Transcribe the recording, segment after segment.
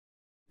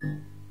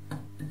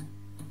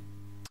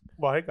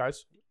Well, hey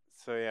guys,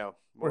 So yeah,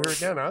 we're here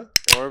again, huh?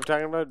 We're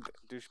talking about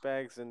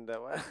douchebags and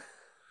what?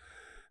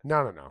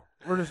 No.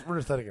 We're just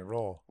letting it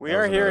roll. We That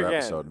are was here another again.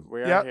 episode.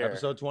 We are Yep. here.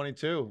 Episode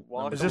 22.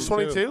 Welcome. Is this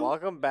 22?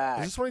 Welcome back.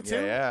 Is this 22?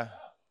 Yeah.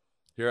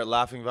 Here at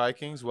Laughing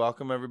Vikings,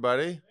 welcome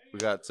everybody. We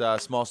got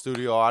small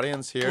studio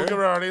audience We'll here. give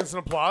our audience an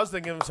applause.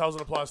 They give themselves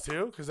an applause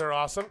too, because they're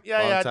awesome.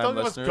 Yeah. Long-time Don't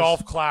give listeners. us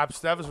golf claps.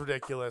 That was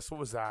ridiculous.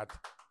 What was that?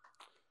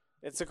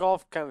 It's a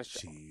golf kind of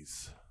show.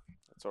 Jeez.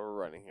 That's what we're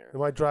running here.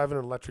 Am I driving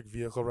an electric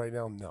vehicle right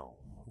now? No.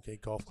 Okay,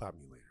 golf clap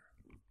me later.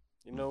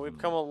 You know, we've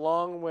come a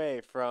long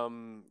way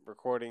from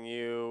recording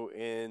you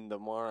in the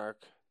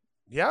Monarch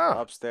Yeah.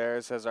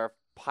 upstairs as our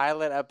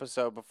pilot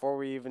episode before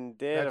we even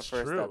did That's a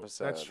first true.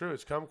 episode. That's true.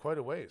 It's come quite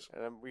a ways.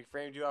 And we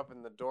framed you up,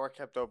 and the door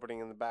kept opening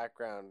in the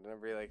background. And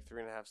every like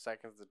 3.5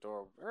 seconds, the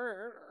door.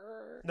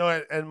 No,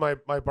 and my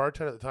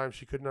bartender at the time,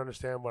 she couldn't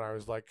understand what I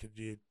was like. Could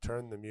you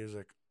turn the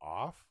music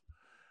off?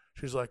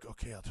 She's like,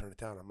 okay, I'll turn it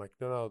down. I'm like,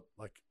 no,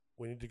 like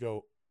we need to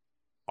go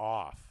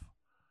off.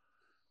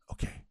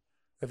 Okay.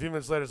 A few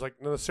minutes later, it's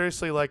like, no,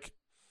 seriously, like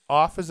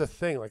off is a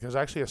thing. Like there's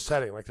actually a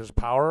setting. Like there's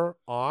power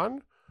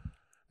on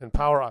and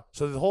power off.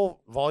 So the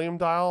whole volume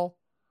dial,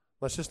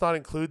 let's just not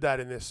include that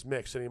in this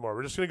mix anymore.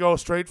 We're just gonna go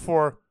straight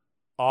for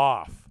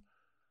off.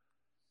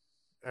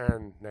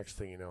 And next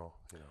thing you know.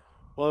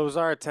 Well, it was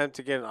our attempt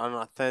to get an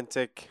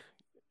authentic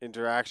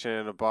interaction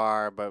in a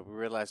bar, but we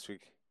realized we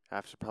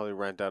have to probably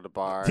rent out a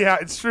bar. Yeah,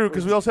 it's true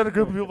because we also had a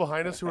group of people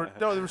behind us who were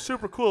they were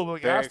super cool. But we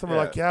Very asked them, we're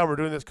like, yeah, we're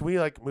doing this. Can we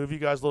like move you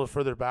guys a little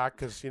further back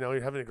because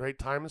you're having a great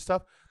time and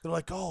stuff? They're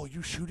like, oh,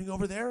 you shooting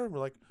over there? And we're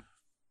like,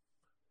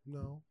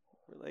 no.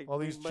 We're like, All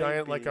we these might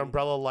giant like be.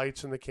 umbrella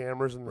lights and the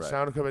cameras and the Right.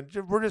 sound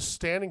equipment. We're just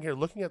standing here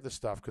looking at this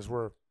stuff because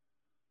we're,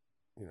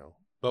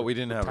 But we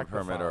didn't have a Technophiles.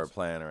 permit or a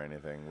plan or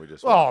anything. We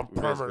just Oh, walked- we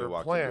permit basically or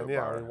walked plan, into a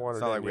yeah, bar. we wanted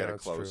It's not it, like we yeah, had a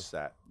that's closed true.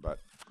 set, but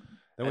then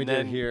And we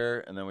then- did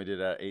here, and then we did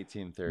at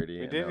 18:30.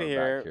 We and did then it we're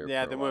here. back here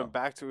Yeah, for a then we while. went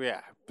back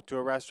to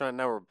a restaurant.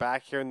 Now we're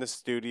back here in the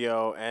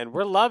studio, and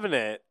we're loving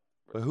it.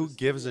 But who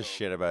gives a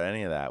shit about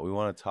any of that? We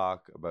want to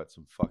talk about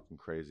some fucking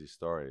crazy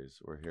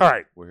stories. We're here. All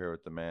right. We're here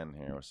with the man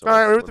here. So All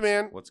right, we're with what's- the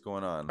man. What's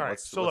going on? All right.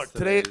 What's- So what's look,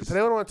 today today's- what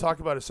I want to talk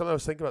about is something I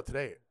was thinking about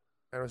today,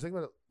 and I was thinking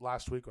about it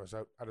last week when I was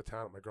out of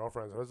town with my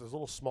girlfriends. There was this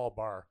little small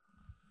bar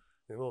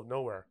in the middle of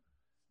nowhere,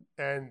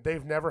 and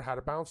they've never had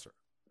a bouncer.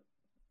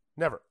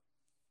 Never.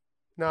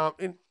 Now,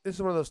 this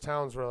is one of those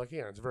towns where, like,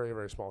 it's a very,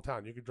 very small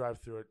town. You could drive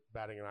through it,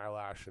 batting an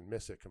eyelash, and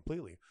miss it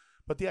completely.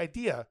 But the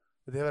idea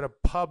that they've had a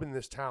pub in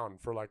this town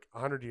for like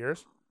 100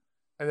 years,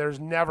 and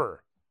there's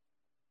never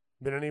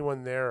been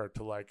anyone there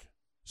to like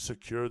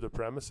secure the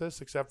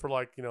premises, except for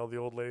like the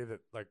old lady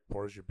that like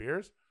pours your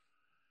beers,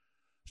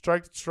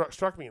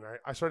 struck me, and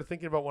I started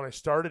thinking about when I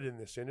started in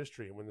this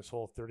industry and when this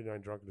whole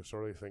 39 drunk and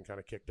disorderly thing kind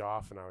of kicked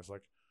off, and I was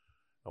like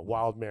a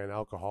wild man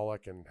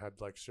alcoholic and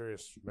had like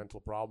serious mental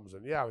problems,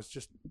 and I was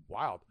just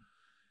wild.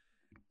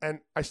 And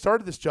I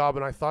started this job,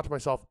 and I thought to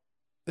myself,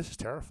 this is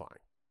terrifying.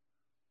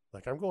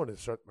 Like, I'm going to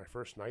start my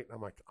first night, and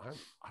I'm like, I don't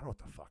know what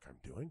the fuck I'm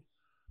doing.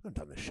 I've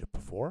done this shit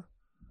before.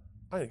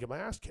 I'm going to get my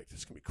ass kicked.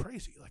 It's going to be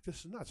crazy. Like, this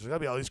is nuts. There's got to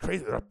be all these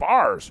crazy. There are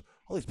bars.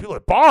 All these people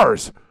at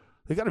bars.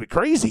 They got to be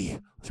crazy.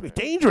 It's going to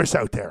be dangerous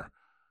out there.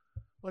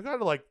 Well, I got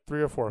into like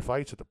 3 or 4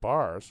 fights at the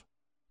bars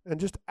and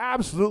just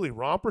absolutely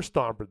romper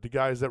stompered the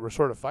guys that were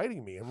sort of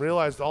fighting me, and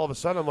realized all of a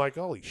sudden, I'm like,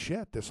 holy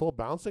shit, this whole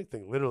bouncing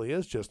thing literally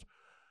is just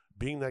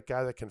being that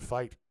guy that can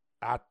fight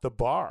at the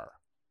bar.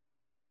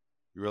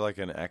 You were like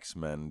an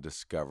X-Men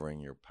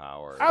discovering your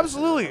power.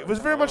 Absolutely. It was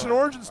very much an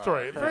origin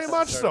story. Very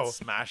much so.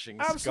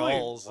 Smashing Absolutely.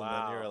 skulls, and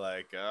then you're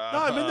like, No,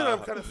 I'm in there. I'm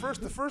kind of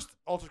the first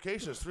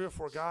altercation is 3 or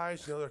 4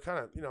 guys. They're kind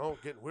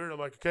of, getting weird. I'm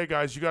like, okay,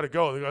 guys, you got to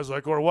go. And the guy's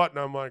like, or what? And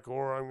I'm like,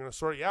 or I'm going to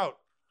sort you out.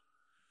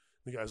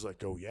 The guy's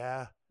like, oh,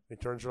 yeah. And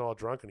he turns around all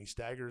drunk and he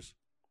staggers,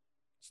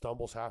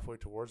 stumbles halfway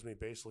towards me,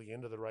 basically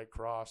into the right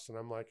cross. And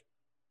I'm like,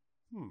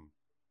 And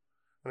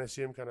I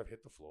see him kind of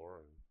hit the floor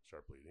and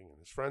start bleeding. And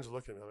his friends are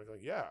looking at me. I'm like,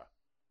 yeah,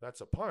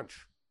 that's a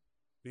punch.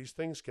 These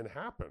things can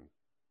happen.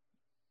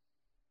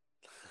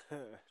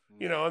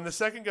 And the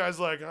second guy's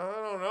like, I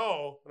don't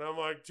know. And I'm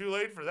like, too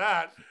late for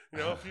that.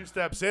 A few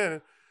steps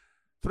in.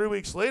 3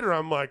 weeks later,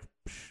 I'm like,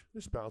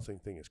 this bouncing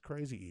thing is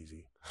crazy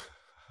easy.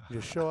 You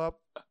just show up,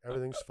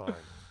 everything's fine.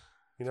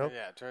 Yeah,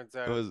 it turns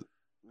out it was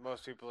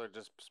most people are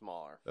just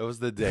smaller. It was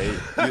the day.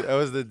 It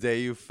was the day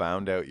you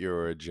found out you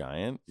were a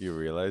giant. You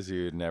realized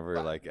you had never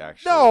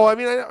actually. No, I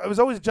mean, I was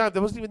always a giant.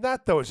 There wasn't even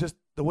that, though. It's just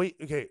the way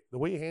you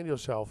handle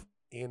yourself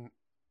in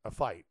a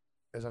fight,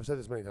 as I've said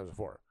this many times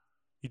before.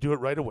 You do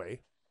it right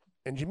away,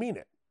 and you mean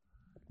it.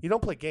 You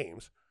don't play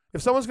games.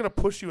 If someone's going to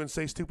push you and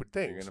say stupid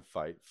things, You're gonna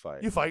fight.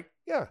 you fight.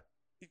 Yeah.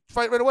 You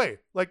fight right away.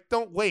 Like,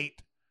 don't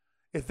wait.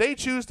 If they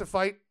choose to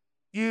fight,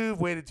 you've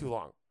waited too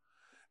long.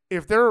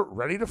 If they're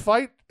ready to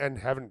fight and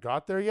haven't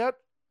got there yet,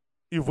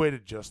 you've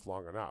waited just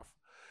long enough.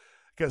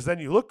 Because then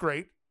you look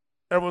great.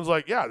 Everyone's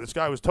like, yeah, this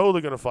guy was totally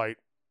going to fight.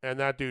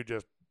 And that dude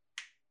just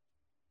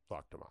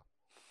fucked him up.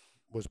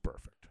 Was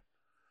perfect.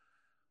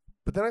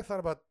 But then I thought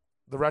about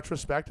the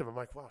retrospective. I'm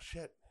like, wow,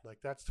 shit. Like,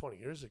 that's 20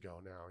 years ago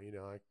now.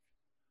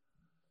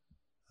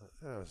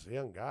 I was a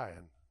young guy,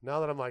 and Now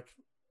that I'm like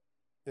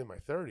in my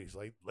 30s,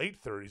 like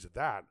late 30s at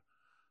that,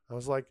 I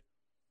was like,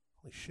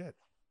 holy shit,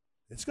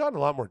 it's gotten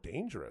a lot more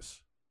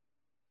dangerous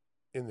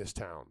in this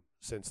town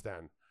since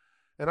then.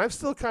 And I've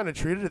still kind of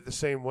treated it the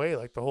same way,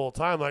 like the whole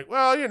time, like,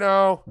 well, you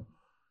know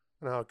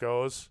how it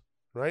goes,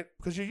 right?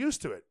 Because you're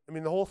used to it. I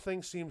mean, the whole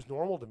thing seems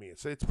normal to me.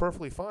 It's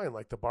perfectly fine,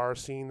 like the bar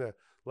scene, the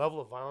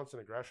level of violence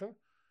and aggression.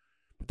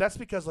 But that's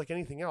because, like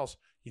anything else,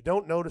 you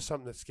don't notice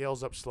something that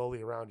scales up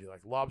slowly around you,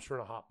 like lobster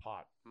in a hot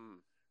pot,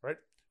 right?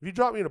 If you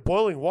drop me into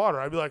boiling water,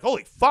 I'd be like,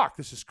 holy fuck,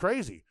 this is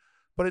crazy.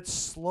 But it's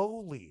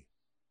slowly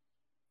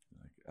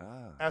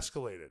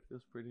escalated.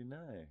 Feels pretty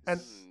nice.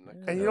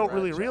 And you don't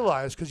really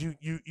realize because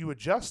you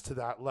adjust to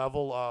that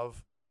level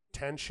of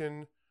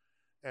tension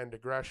and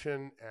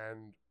aggression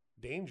and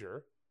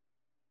danger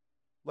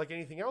like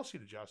anything else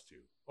you'd adjust to.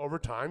 Over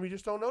time, you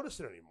just don't notice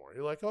it anymore.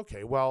 You're like,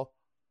 okay, well,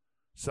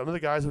 some of the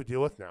guys we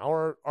deal with now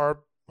are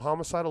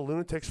homicidal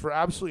lunatics for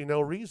absolutely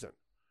no reason.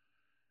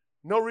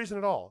 No reason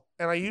at all.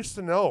 And I used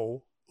to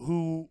know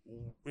who,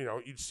 you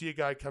know, you'd see a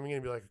guy coming in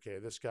and be like, okay,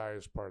 this guy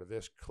is part of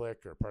this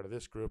clique or part of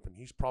this group, and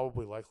he's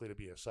probably likely to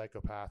be a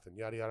psychopath and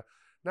yada, yada.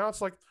 Now it's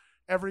like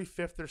every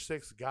fifth or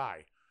sixth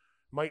guy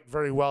might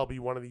very well be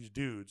one of these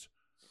dudes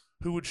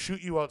who would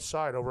shoot you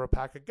outside over a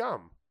pack of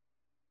gum.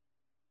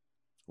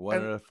 One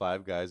out of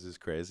 5 guys is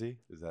crazy?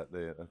 Is that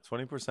the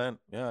 20%?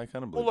 Yeah, I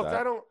kind of believe well, look,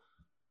 that. I don't...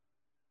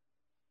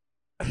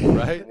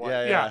 Right?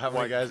 Yeah. How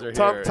many guys are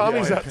here?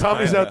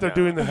 Tommy's out there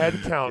doing the head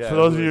count for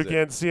those of you who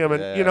can't see him.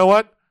 And you know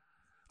what?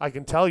 I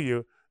can tell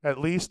you at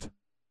least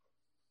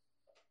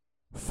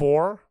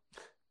 4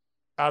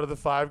 out of the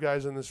 5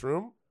 guys in this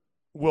room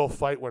will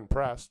fight when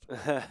pressed.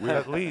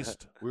 At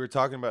least. We were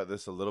talking about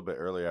this a little bit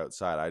earlier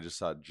outside. I just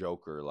saw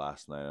Joker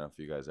last night. I don't know if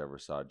you guys ever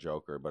saw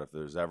Joker, but if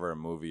there's ever a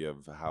movie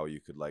of how you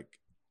could like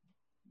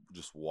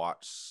just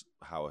watch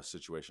how a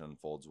situation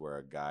unfolds where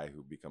a guy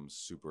who becomes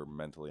super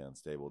mentally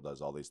unstable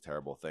does all these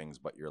terrible things,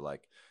 but you're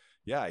like,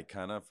 yeah, I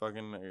kind of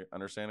fucking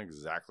understand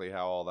exactly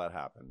how all that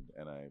happened,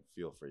 and I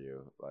feel for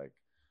you. Like,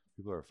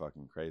 people are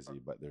fucking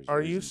crazy, but there's. Are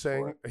you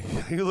saying?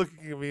 Are you looking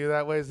at me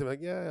that way? Is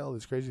like, yeah, all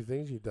these crazy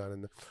things you've done,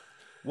 and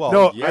well,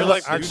 no, yes, I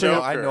like actually.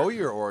 I know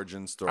your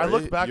origin story. I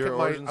look back your at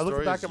my. I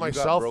look back at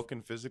myself. You got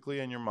broken physically,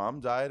 and your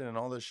mom died, and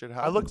all this shit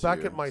happened. I look back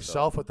to at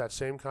myself with that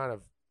same kind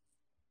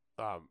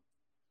of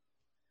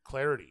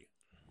clarity,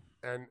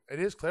 and it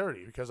is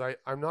clarity because I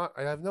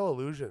have no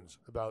illusions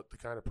about the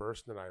kind of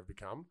person that I've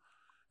become,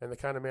 and the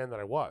kind of man that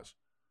I was.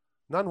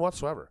 None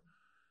whatsoever.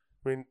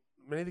 I mean,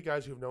 many of the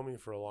guys who've known me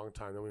for a long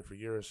time, known me for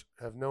years,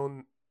 have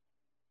known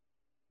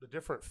the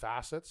different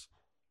facets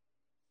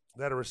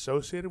that are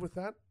associated with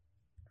that.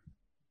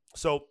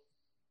 So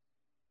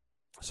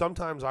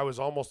sometimes I was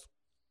almost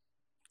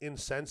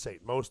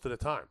insensate most of the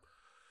time.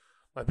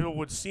 Like, people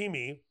would see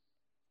me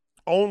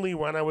only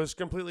when I was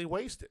completely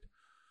wasted.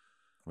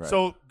 Right.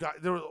 So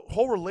there were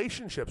whole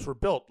relationships were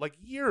built like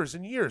years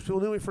and years.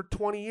 People knew me for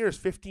 20 years,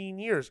 15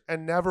 years,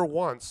 and never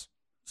once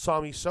saw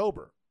me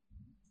sober.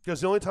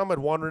 Because the only time I'd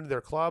wander into their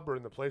club or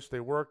in the place they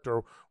worked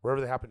or wherever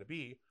they happened to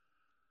be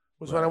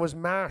was when I was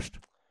mashed,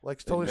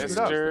 like totally screwed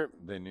up.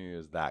 They knew you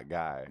as that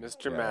guy.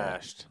 Mr.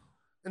 Mashed.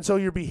 And so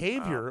your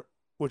behavior,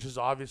 which is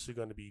obviously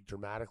going to be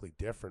dramatically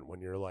different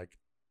when you're like,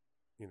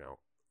 you know,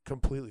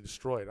 completely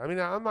destroyed. I mean,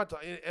 I'm not,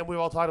 and we've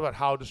all talked about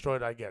how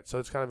destroyed I get, so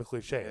it's kind of a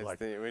cliche. It's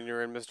like when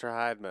you're in Mr.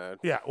 Hyde mode.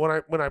 Yeah,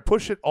 when I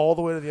push it all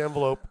the way to the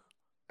envelope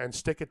and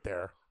stick it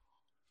there,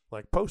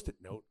 like Post-it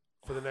note,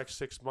 for the next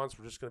 6 months,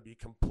 we're just going to be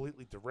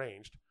completely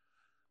deranged.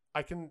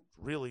 I can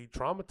really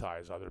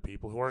traumatize other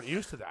people who aren't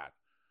used to that.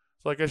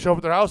 So, like, I show up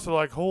at their house, they're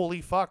like, holy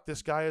fuck,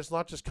 this guy is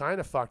not just kind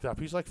of fucked up.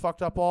 He's, like,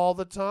 fucked up all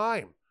the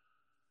time.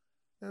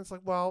 And it's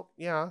like, well,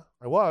 yeah,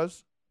 I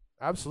was.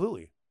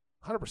 Absolutely.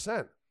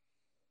 100%.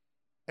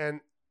 And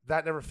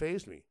that never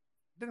fazed me.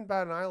 Didn't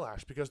bat an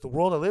eyelash because the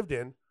world I lived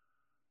in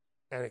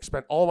and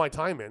spent all my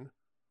time in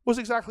was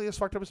exactly as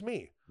fucked up as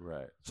me.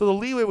 Right. So the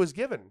leeway was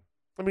given.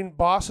 I mean,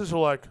 bosses are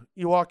like,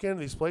 you walk into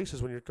these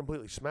places when you're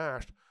completely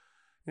smashed,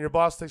 and your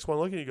boss takes one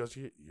look at you and goes,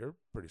 you're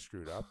pretty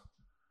screwed up.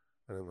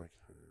 And I'm like,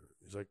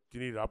 he's like, do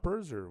you need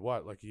uppers or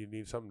what? Like, you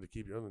need something to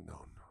keep you? I'm like,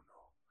 no.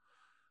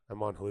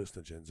 I'm on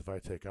hallucinogens. If I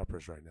take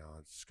uppers right now,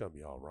 it's going to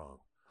be all wrong.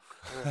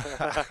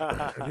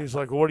 And he's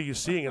like, well, what are you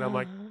seeing? And I'm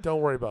like, don't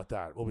worry about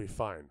that. We'll be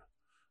fine.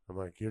 I'm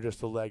like, you're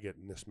just a legate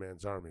in this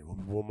man's army.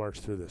 We'll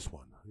march through this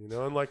one. You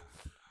know, and like,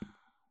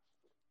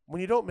 when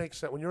you don't make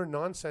sense, when you're a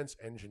nonsense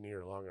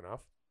engineer long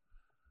enough,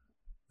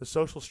 the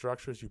social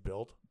structures you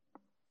build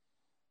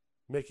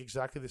make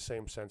exactly the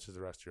same sense as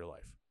the rest of your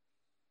life.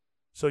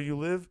 So you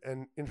live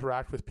and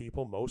interact with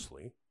people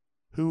mostly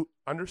who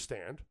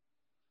understand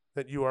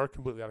that you are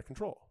completely out of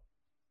control.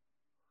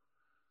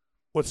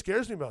 What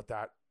scares me about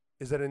that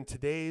is that in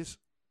today's,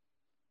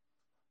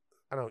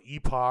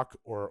 epoch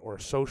or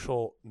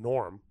social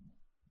norm,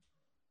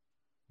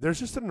 there's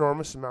just an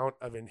enormous amount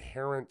of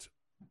inherent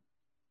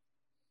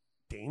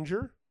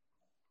danger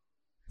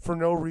for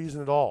no reason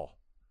at all.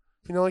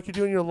 You know, like you're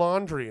doing your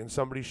laundry and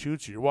somebody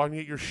shoots you. You're walking to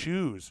get your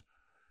shoes.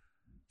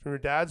 from your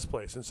dad's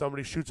place, and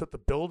somebody shoots up the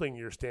building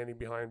you're standing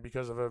behind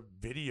because of a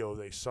video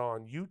they saw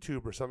on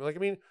YouTube or something. Like, I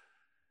mean,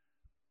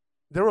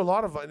 there were a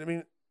lot of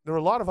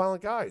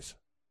violent guys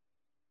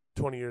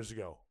 20 years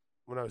ago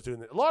when I was doing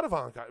that. A lot of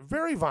violent guys,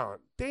 very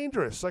violent,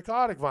 dangerous,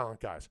 psychotic, violent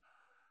guys.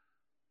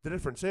 The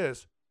difference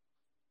is,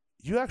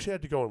 you actually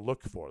had to go and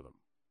look for them.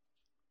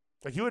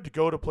 Like, you had to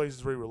go to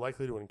places where you were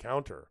likely to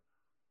encounter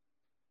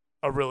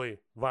a really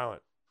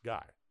violent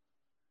guy.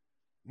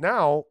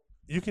 Now,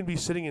 you can be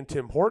sitting in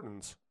Tim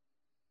Hortons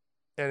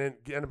and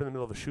end up in the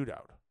middle of a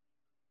shootout. I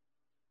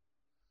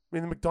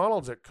mean, the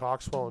McDonald's at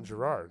Coxwell and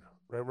Girard,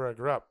 right where I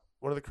grew up,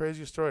 one of the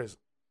craziest stories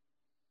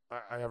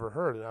I ever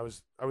heard. And I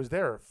was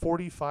there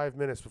 45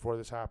 minutes before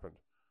this happened.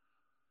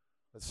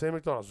 At the same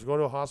McDonald's. I was going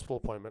to a hospital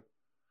appointment.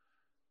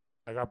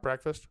 I got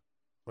breakfast,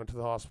 went to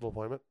the hospital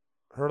appointment,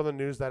 heard on the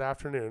news that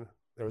afternoon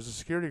there was a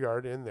security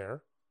guard in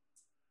there,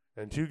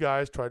 and 2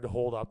 guys tried to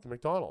hold up the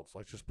McDonald's,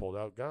 like just pulled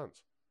out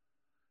guns.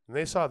 And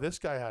they saw this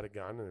guy had a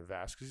gun and a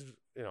vest, because he's,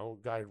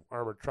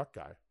 armored truck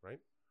guy, right?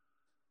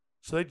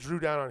 So they drew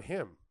down on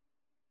him,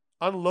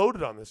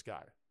 unloaded on this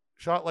guy,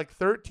 shot like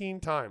 13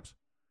 times,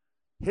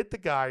 hit the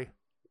guy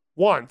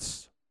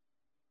once,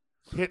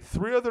 hit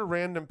 3 other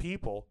random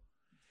people.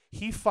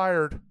 He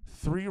fired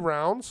 3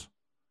 rounds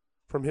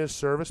from his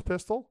service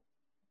pistol,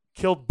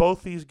 killed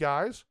both these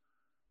guys,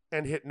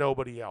 and hit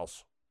nobody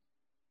else.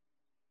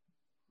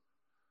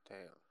 Damn.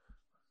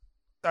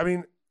 I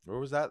mean, Where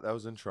was that? That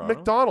was in Toronto.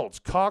 McDonald's,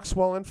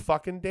 Coxwell, and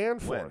fucking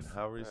Danforth. When?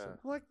 How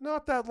recent? Like,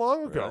 not that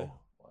long ago. Really?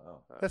 Wow.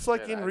 That's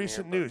like Shit, in I didn't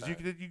recent hear news. about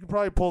You that. could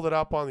probably pull that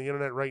up on the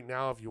internet right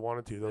now if you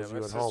wanted to. Those Yeah, of my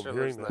you at home sister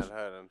hearing lives in this. that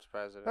hood. I'm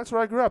surprised I didn't. That's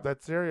where I grew up.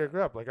 That's the area I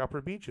grew up. Like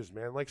Upper Beaches,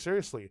 man. Like,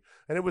 seriously.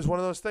 And it was one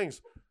of those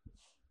things.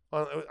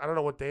 I don't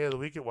know what day of the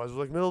week it was. It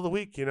was like middle of the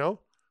week, you know?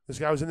 This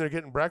guy was in there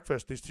getting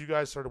breakfast. These 2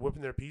 guys started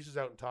whipping their pieces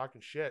out and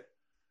talking shit.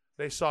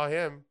 They saw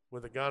him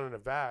with a gun and a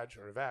badge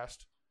or a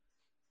vest,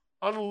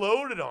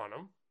 unloaded on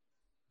him,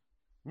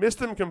 missed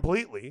him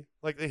completely.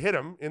 Like, they hit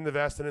him in the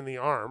vest and in the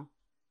arm.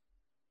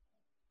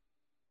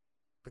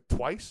 Like,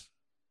 twice.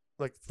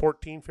 Like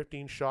 14,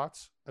 15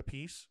 shots a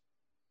piece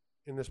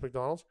in this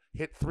McDonald's.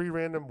 Hit 3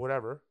 random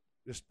whatever,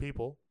 just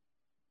people.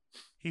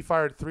 He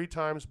fired 3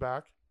 times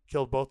back,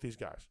 killed both these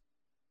guys.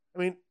 I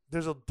mean,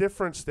 there's a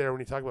difference there when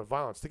you talk about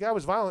violence. The guy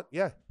was violent.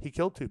 Yeah, he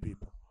killed 2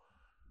 people.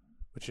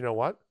 But you know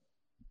what?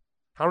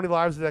 How many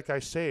lives did that guy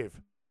save?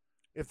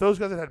 If those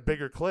guys had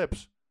bigger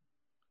clips,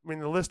 I mean,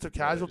 the list of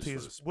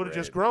casualties would have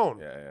just grown.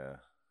 Yeah, yeah.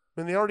 I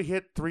mean, they already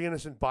hit 3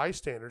 innocent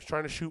bystanders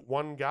trying to shoot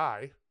 1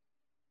 guy.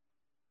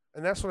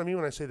 And that's what I mean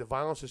when I say the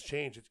violence has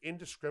changed. It's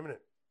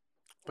indiscriminate.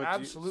 But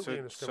Absolutely so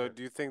indiscriminate.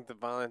 do you think the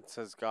violence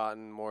has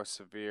gotten more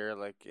severe,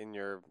 like in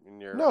your?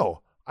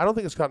 No, I don't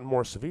think it's gotten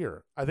more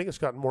severe. I think it's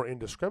gotten more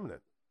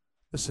indiscriminate.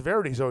 The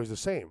severity is always the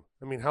same.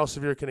 I mean, how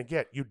severe can it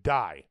get? You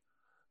die.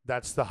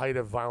 That's the height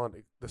of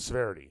the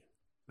severity.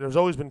 There's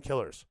always been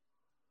killers.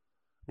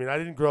 I mean, I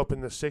didn't grow up in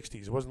the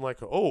 60s. It wasn't like,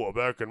 oh,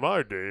 back in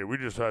my day, we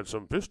just had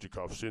some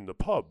fisticuffs in the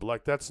pub.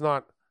 Like, that's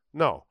not,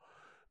 no.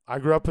 I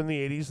grew up in the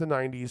 80s, the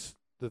 90s,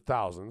 the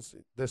thousands.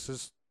 This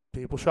is,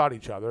 people shot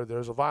each other.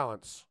 There's a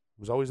violence.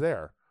 It was always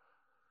there.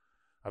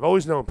 I've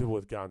always known people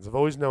with guns. I've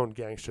always known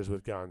gangsters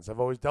with guns. I've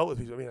always dealt with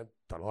people. I mean, I've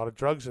done a lot of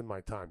drugs in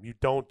my time. You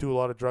don't do a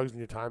lot of drugs in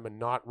your time and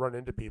not run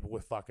into people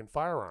with fucking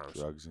firearms.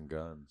 Drugs and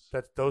guns.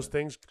 Those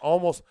things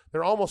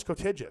they're almost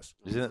contiguous.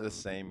 Isn't it the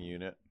same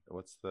unit?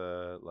 What's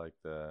the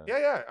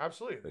Yeah,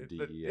 absolutely.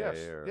 the DEA yes,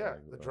 or yeah,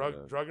 like the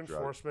the drug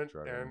enforcement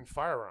drug and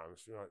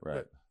firearms. You know,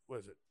 Right. What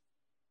is it?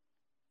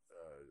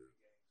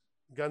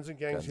 Guns and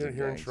gangs Guns and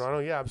here in gangs. Toronto.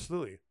 Yeah,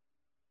 absolutely,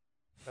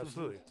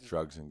 absolutely.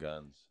 drugs and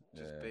guns?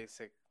 Just Yeah.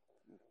 basic.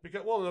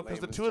 Because the Layman's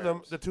two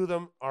terms. of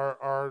them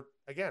are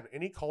again,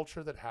 any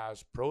culture that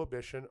has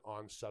prohibition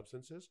on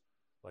substances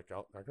like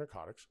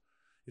narcotics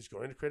is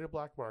going to create a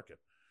black market.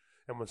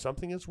 And when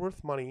something is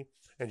worth money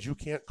and you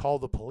can't call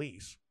the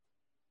police,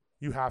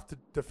 you have to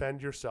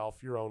defend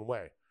yourself your own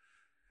way.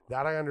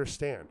 That I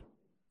understand.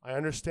 I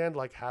understand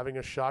like having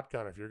a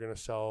shotgun if you're going to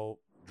sell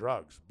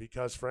drugs,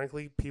 because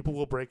frankly, people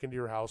will break into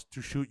your house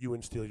to shoot you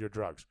and steal your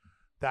drugs.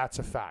 That's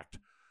a fact.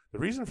 The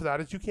reason for that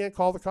is you can't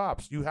call the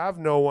cops. You have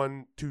no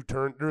one to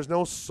turn. There's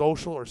no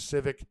social or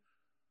civic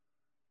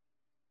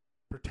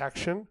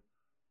protection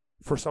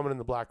for someone in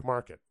the black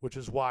market, which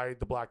is why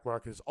the black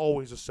market is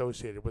always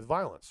associated with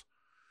violence.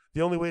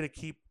 The only way to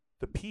keep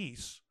the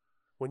peace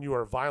when you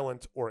are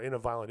violent or in a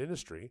violent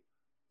industry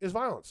is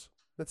violence.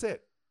 That's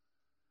it.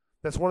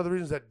 That's one of the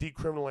reasons that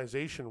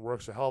decriminalization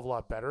works a hell of a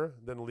lot better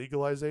than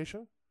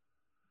legalization.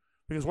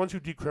 Because once you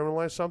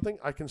decriminalize something,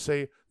 I can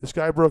say, this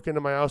guy broke into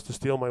my house to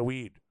steal my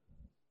weed.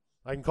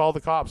 I can call the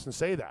cops and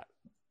say that.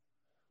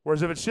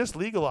 Whereas if it's just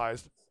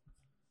legalized,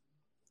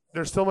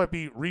 there still might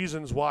be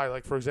reasons why.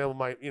 Like, for example,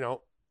 Luna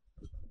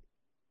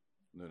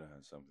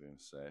has something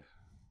to say.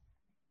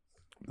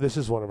 this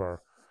is one of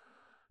our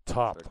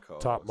top The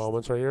co-host.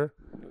 moments right here.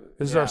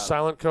 This is our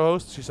silent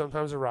co-host. She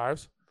sometimes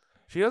arrives.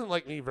 She doesn't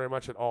like me very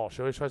much at all.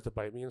 She always tries to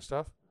bite me and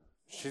stuff.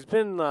 She's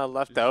been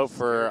left She's out just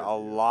for scared a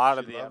of you. lot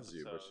of She the loves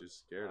you, but episodes.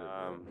 she's scared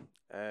of you.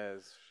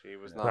 As she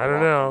was I not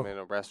don't welcome know. in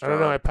a I restaurant. don't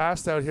know. I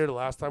passed out here the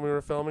last time we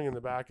were filming in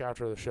the back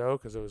after the show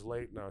because it was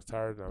late and I was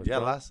tired and I was Yeah,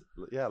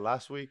 drunk.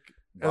 last week.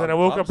 And then I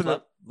woke up in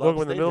the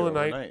middle of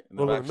the night. In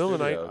woke up in back the middle of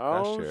the night. studio,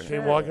 Oh, crash chair. shit.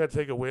 Came walking out to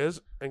take a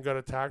whiz and got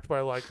attacked by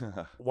like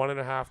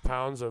 1.5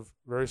 pounds of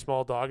very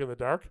small dog in the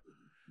dark.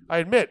 I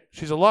admit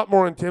she's a lot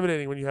more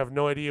intimidating when you have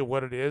no idea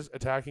what it is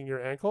attacking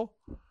your ankle.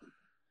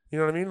 You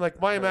know what I mean? Like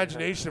my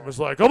imagination was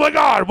like, "Oh my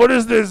God, what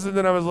is this?" And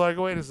then I was like,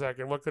 "Wait a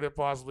second, what could it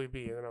possibly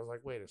be?" And then I was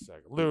like, "Wait a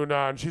second, Luna."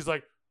 And she's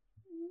like,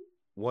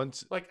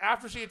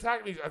 after she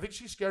attacked me, I think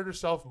she scared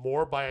herself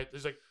more by it.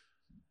 It's like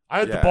I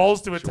had the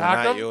balls to she went attack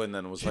at them. you and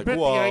then was She like, bit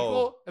 "Whoa!" the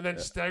ankle and then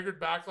Yeah. staggered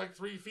back like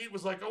 3 feet.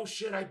 Was like, "Oh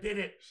shit, I bit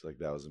it. She's like,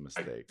 "That was a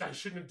mistake." I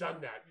shouldn't have done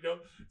that." You know,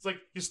 it's like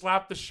you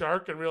slap the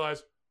shark and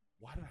realize,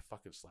 why did I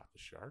fucking slap the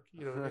shark?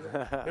 You know what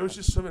I mean? It was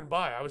just swimming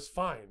by. I was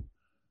fine.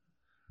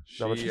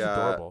 No, but she's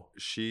adorable.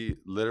 She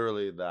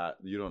literally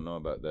you don't know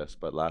about this,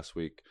 but last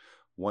week,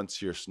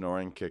 once your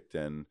snoring kicked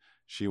in,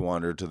 she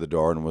wandered to the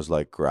door and was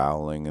like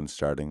growling and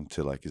starting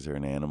to like, is there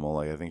an animal?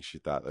 Like I think she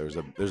thought there's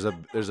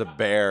a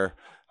bear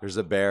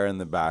in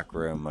the back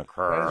room. Like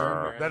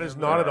That is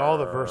not at all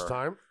the first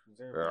time.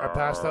 I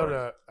passed out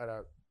at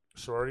a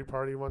sorority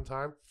party one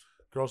time.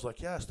 Girls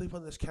like, yeah, sleep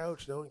on this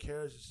couch. No one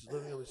cares. It's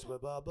living room. Blah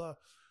blah blah.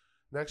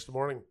 Next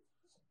morning,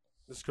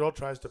 this girl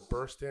tries to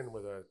burst in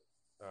with a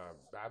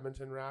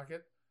badminton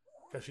racket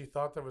because she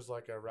thought there was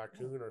like a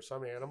raccoon or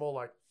some animal.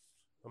 Like,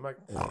 I'm like,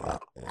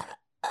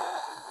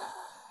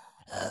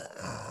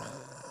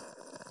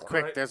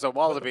 Quick, right? there's a But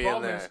wallaby the in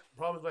problem there.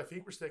 Problem is my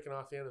feet were sticking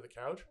off the end of the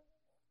couch,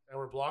 and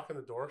we're blocking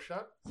the door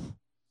shut.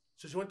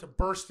 So she went to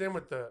burst in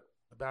with the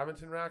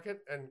badminton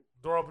racket, and the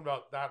door opened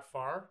about that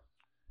far,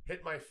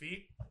 hit my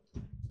feet.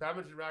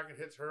 Badminton racket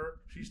hits her.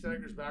 She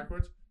staggers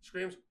backwards,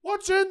 screams,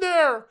 "What's in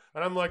there?"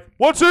 And I'm like,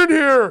 "What's in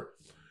here?"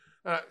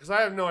 Because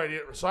I have no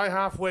idea. So I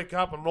half wake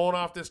up. I'm rolling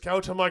off this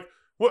couch. I'm like,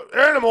 "What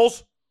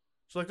animals?"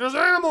 She's like, "There's an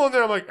animal in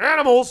there." I'm like,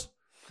 "Animals?"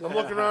 I'm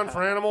looking around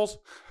for animals.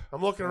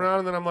 I'm looking around,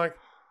 and then I'm like,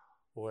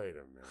 "Wait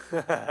a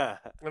minute."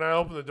 And I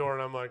open the door,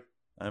 and I'm like,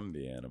 I'm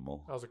the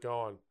animal. "How's it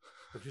going?"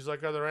 And she's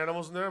like, "Are there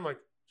animals in there?" I'm like,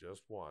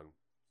 "Just one."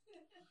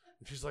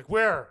 And she's like,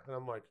 "Where?" And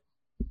I'm like,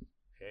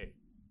 "Hey,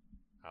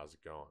 how's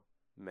it going?"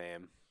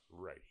 Ma'am.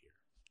 Right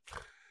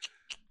here.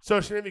 So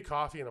she made me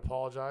coffee and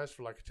apologized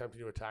for like attempting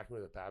to attack me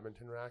with a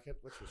badminton racket,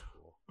 which was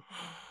cool.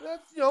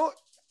 That's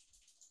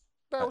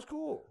that was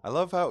cool. I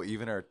love how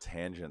even our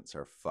tangents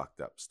are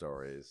fucked up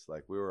stories.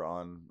 Like we were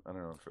on, I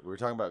don't know, we were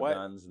talking about What-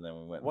 guns and then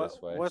we went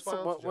this way.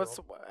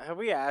 Have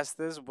we asked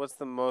this? What's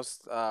the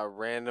most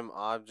random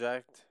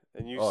object?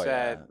 And you oh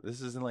said, yeah,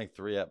 this is in like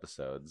 3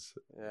 episodes.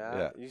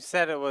 yeah, you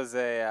said it was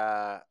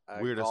a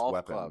Weirdest golf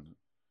weapon. club.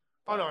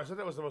 Oh no, I said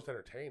that was the most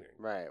entertaining.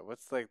 Right.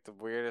 What's like the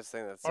weirdest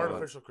thing that's someone...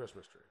 Artificial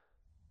Christmas tree.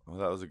 Well,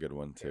 that was a good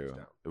one too. Hands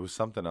down. It was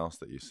something else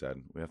that you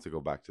said. We have to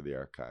go back to the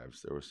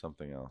archives. There was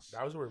something else.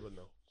 That was a weird one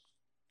though.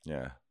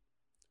 Yeah.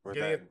 We're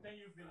Getting dead. it- Thing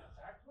you've been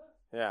attacked with?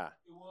 Yeah.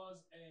 It was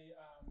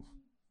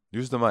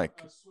Use the mic.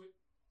 a sweet.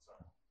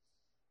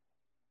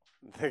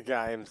 The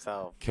guy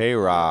himself. K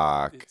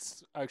Rock.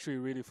 It's actually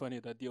really funny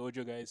that the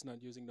audio guy is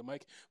not using the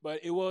mic, but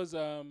it was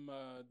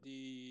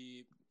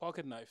the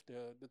pocket knife,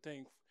 the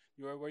thing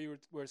where you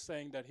were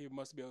saying that he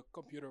must be a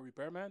computer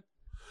repairman.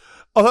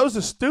 Oh, that was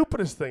the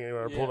stupidest thing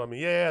anyone ever Yeah. pulled on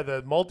me. Yeah,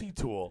 the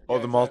multi-tool. Oh, Yeah,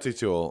 the exactly.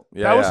 multi-tool.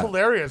 Yeah, That was yeah.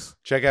 hilarious.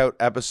 Check out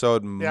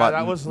episode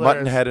that was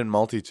hilarious. Muttonhead and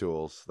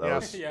multi-tools. That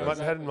Yes, was, Yeah, that was-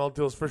 Muttonhead and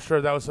multi-tools for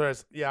sure. That was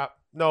hilarious. Yeah,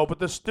 no, but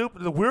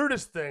the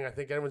weirdest thing I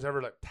think anyone's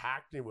ever like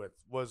attacked me with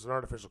was an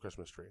artificial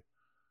Christmas tree.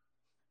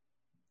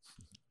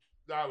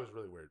 That was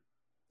really weird.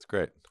 it's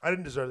great. I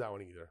didn't deserve that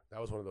one either. That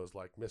was one of those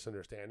like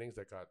misunderstandings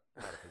that got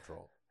out of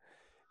control.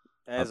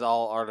 As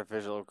all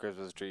artificial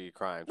Christmas tree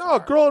crimes. No, a are.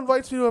 girl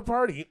invites me to a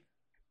party.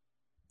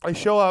 I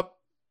show up,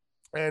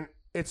 and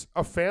it's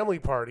a family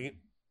party,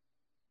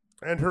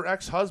 and her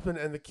ex-husband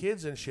and the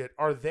kids and shit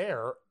are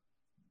there,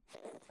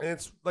 and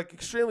it's like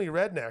extremely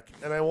redneck.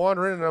 And I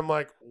wander in, and I'm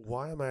like,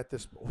 "Why am I at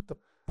this? Who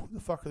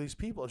the fuck are these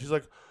people?" And she's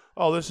like,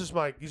 "Oh, these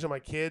are my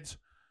kids."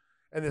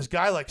 And this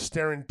guy like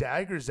staring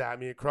daggers at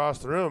me across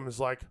the room is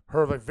like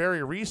her like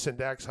very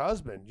recent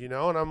ex-husband, you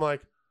know? And I'm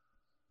like,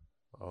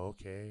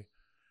 okay.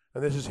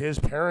 And this is his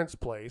parents'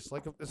 place.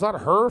 Like it's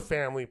not her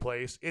family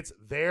place, it's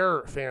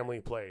their family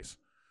place.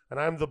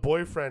 And I'm the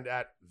boyfriend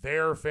at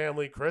their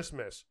family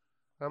Christmas.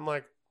 And I'm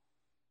like,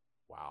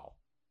 wow,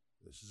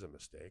 this is a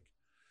mistake.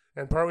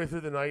 And partway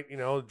through the night,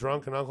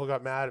 drunk and uncle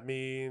got mad at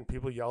me and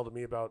people yelled at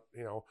me about,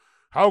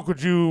 how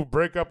could you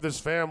break up this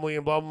family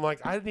and blah, blah. I'm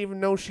like, I didn't even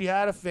know she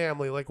had a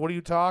family. Like, what are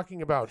you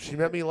talking about? She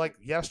met me like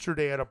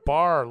yesterday at a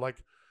bar.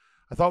 Like,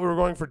 I thought we were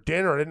going for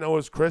dinner. I didn't know it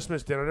was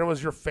Christmas dinner. I didn't know it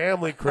was your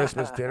family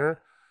Christmas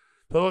dinner.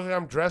 They look like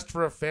I'm dressed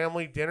for a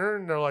family dinner.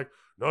 And they're like,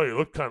 no, you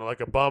look kind of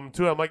like a bum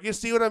too. I'm like, you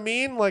see what I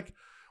mean? Like,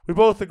 we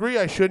both agree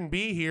I shouldn't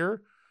be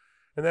here.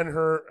 And then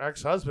her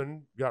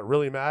ex-husband got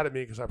really mad at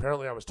me because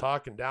apparently I was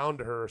talking down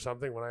to her or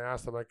something when I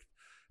asked him, like,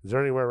 is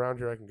there anywhere around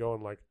here I can go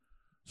and, like,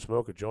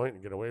 smoke a joint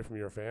and get away from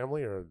your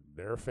family or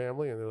their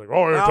family? And they're like,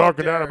 oh, you're How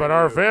talking down dare about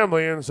our you."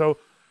 family. And so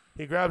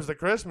he grabs the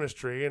Christmas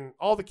tree, and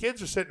all the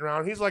kids are sitting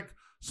around. He's like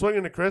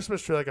swinging the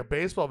Christmas tree like a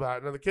baseball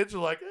bat, and the kids are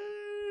like,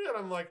 and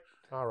I'm like,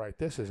 all right,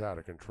 this is out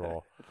of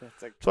control.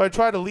 That's like, So I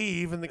try to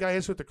leave, and the guy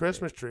hits with the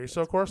Christmas tree.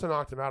 So of course I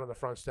knocked him out on the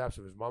front steps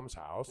of his mom's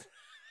house.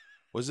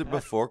 Was it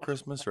before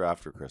Christmas or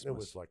after It Christmas?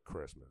 was like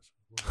Christmas.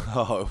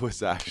 Oh, it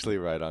was actually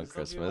right on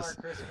Christmas.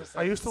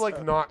 I used to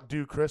like not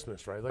do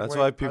Christmas, right? Like That's when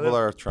why I people lived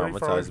are pretty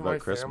far away traumatized from my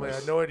about family. I Christmas.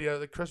 had no idea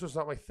that Christmas was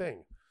not my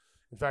thing.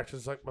 In fact,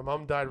 it's like my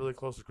mom died really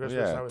close to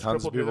Christmas. and I Yeah, was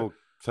tons of crippled with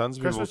people, tons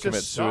of Christmas people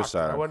commit just sucked.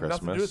 suicide I on wanted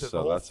nothing to do with Christmas, it. The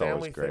so whole that's always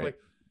family great. thing. Like,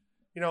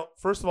 you know,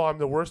 first of all, I'm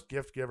the worst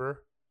gift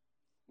giver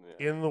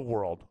yeah. in the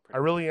world. I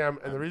really am.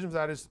 And the reason for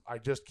that is I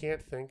just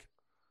can't think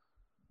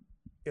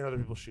in other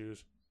people's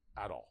shoes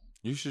at all.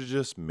 You should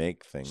just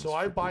make things. So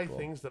I for buy people.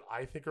 things that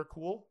I think are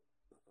cool.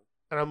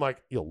 And I'm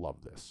like, you'll love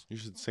this. You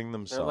should sing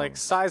them They're songs. like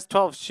size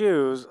 12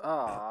 shoes.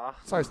 Ah.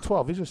 Size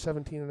 12. These are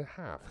 17 and a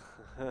half.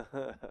 I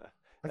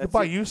could That's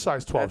buy you- you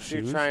size 12 That's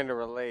you shoes. trying to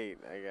relate,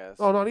 I guess.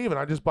 Oh, not even.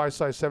 I just buy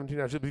size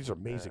 17. These are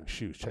amazing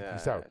shoes. Check Yeah,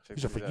 these yeah, out. check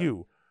These are these for out.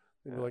 you.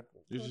 And Yeah. you're like,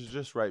 You should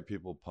just write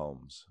people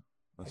poems.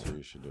 That's what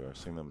you should do. Or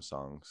sing them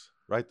songs.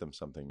 Write them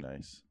something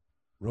nice.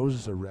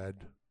 roses are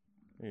red,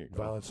 There you go.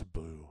 violets are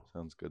blue.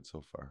 Sounds good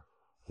so far.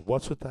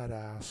 What's with that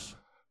ass?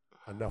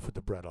 Enough with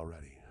the bread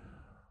already.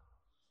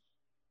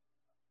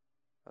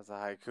 That's a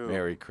haiku.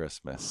 Merry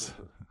Christmas.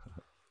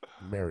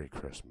 Merry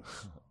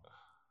Christmas.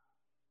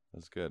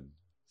 That's good.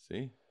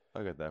 See?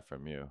 If I got that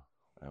from you,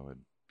 I would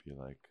be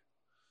like,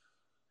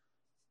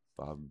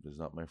 Bob is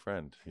not my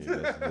friend. He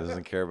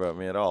doesn't care about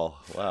me at all.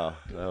 Wow.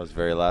 That was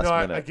very last No,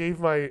 minute. I gave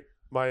my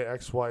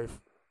ex-wife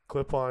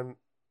clip-on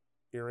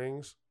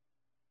earrings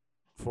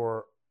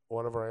for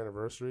one of our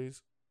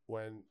anniversaries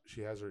when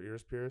she has her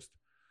ears pierced.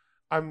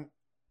 I'm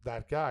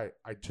that guy.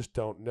 I just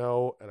don't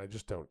know, and I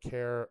just don't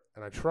care,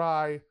 and I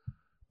try,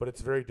 but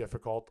it's very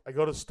difficult. I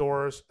go to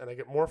stores, and I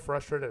get more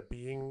frustrated at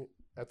being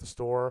at the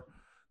store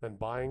than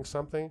buying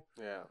something.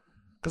 Yeah.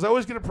 Because I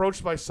always get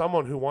approached by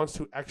someone who wants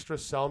to extra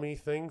sell me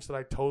things that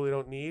I totally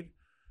don't need.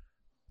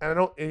 And I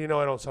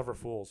don't suffer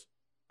fools.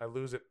 I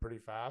lose it pretty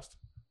fast.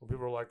 When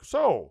people are like,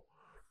 so,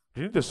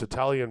 do you need this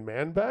Italian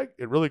man bag?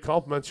 It really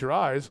compliments your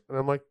eyes. And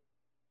I'm like,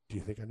 do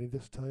you think I need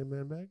this Italian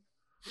man bag?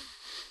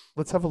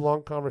 Let's have a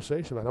long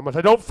conversation about how much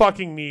I don't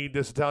fucking need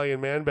this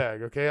Italian man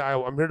bag, okay?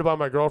 I'm here to buy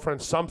my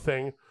girlfriend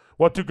something.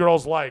 What do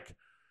girls like?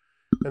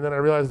 And then I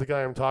realize the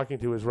guy I'm talking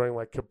to is wearing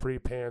like capri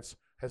pants,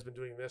 has been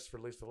doing this for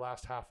at least the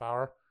last half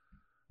hour.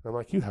 And I'm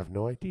like, you have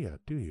no idea,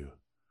 do you?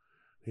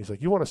 He's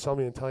like, you want to sell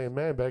me an Italian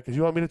man bag because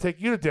you want me to take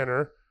you to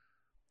dinner.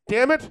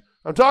 Damn it.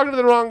 I'm talking to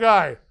the wrong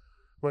guy. I'm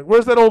like,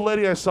 where's that old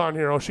lady I saw in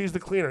here? Oh, she's the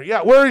cleaner.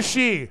 Yeah, where is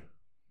she?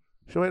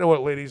 She might know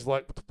what ladies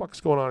like. What the fuck's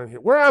going on in here?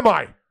 Where am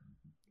I?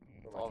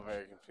 All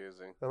very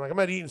confusing. I'm like, I'm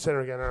at Eaton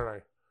Center again, aren't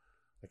I?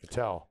 I can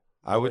tell.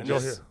 I would Go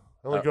here. just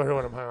I only go here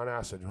when I'm high on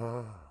acid.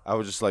 I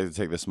would just like to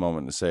take this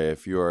moment to say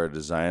if you are a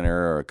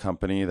designer or a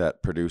company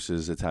that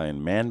produces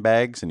Italian man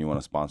bags and you want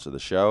to sponsor the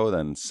show,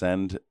 then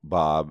send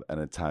Bob an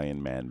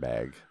Italian man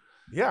bag.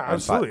 Yeah, And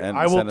absolutely. and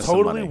I will send us some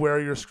totally money. wear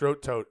your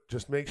scrote tote.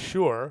 Just make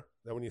sure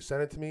that when you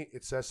send it to me,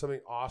 it says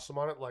something awesome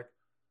on it, like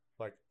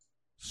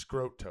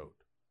scrote tote.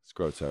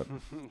 Scrotes out.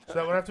 So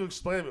I would have to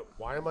explain it.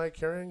 Why am I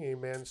carrying a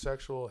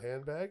mansexual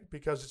handbag?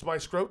 Because it's my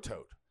scrote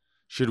tote.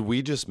 Should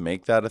we just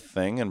make that a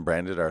thing and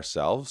brand it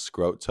ourselves?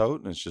 Scrote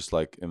tote, and it's just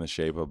like in the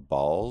shape of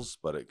balls,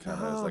 but it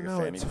kind of is like a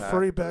fanny it's pack. a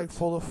furry bag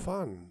full of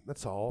fun.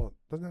 That's all.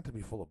 It doesn't have to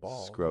be full of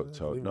balls. Scrote It doesn't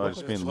tote. even No, I look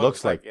just like mean balls.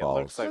 looks like it balls.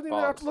 looks It like doesn't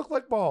even have to balls. look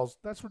like balls.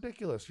 That's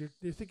ridiculous. You're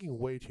thinking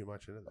way too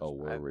much into this. Oh,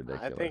 we're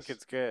ridiculous. I think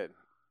it's good.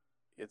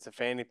 It's a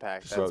fanny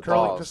pack. Just That's some,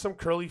 curly, balls. just some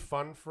curly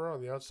fun fur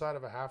on the outside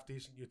of a half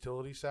decent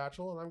utility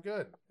satchel, and I'm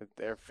good.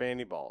 They're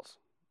fanny balls.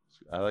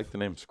 I like the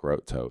name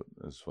Scrote tote.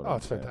 Is what Oh, I'm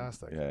it's saying.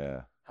 fantastic.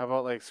 Yeah. How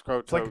about like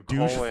scrote It's like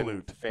douche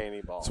flute.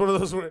 fanny balls? It's one of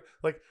those where,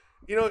 like,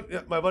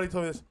 my buddy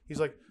told me this. He's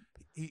like,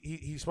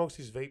 he smokes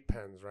these vape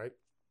pens, right?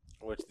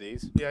 Which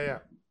these? Yeah.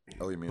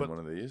 Oh, you mean But- one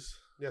of these?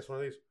 Yes, one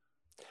of these.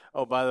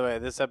 Oh, by the way,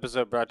 this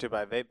episode brought to you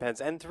by Vape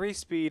Pens and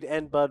 3-Speed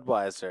and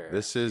Budweiser.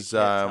 This is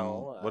can't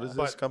tell, what is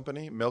but- this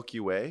company? Milky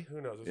Way. Who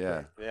knows? It's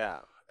Yeah. great. Yeah.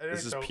 Anyway,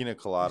 This is so pina He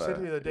colada. said to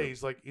me the other day,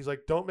 he's like,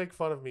 don't make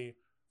fun of me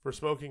for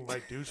smoking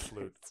my douche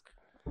flute.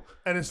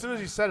 And as soon as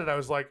he said it, I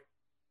was like,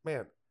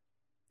 man,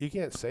 you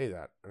can't say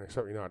that and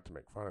expect me not to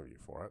make fun of you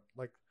for it.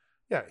 Like,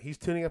 yeah, he's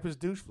tuning up his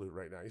douche flute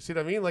right now. You see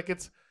what I mean? Like,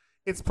 it's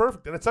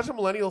perfect, and it's such a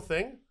millennial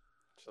thing.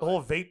 The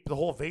whole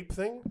vape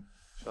thing.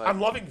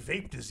 I'm loving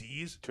vape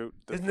disease.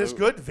 Isn't this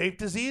good? Vape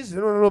disease? You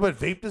don't know about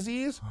vape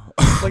disease?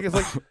 It's like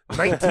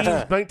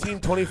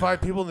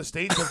 1925 people in the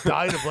States have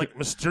died of like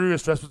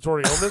mysterious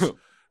respiratory illness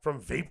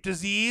from vape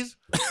disease.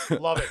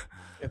 Love it.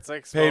 It's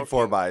like Paid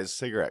for smoking. by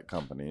cigarette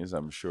companies,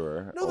 I'm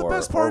sure. No, the or,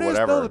 best or part is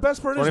whatever. most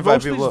of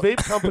 25 these people- vape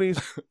companies,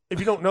 if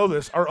you don't know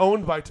this, are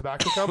owned by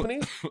tobacco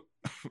companies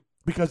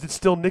because it's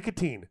still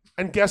nicotine.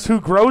 And guess who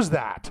grows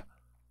that?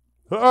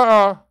 You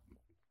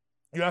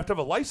have to have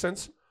a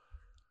license.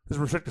 It's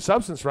a restricted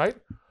substance, right?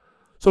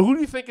 So who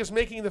do you think is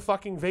making the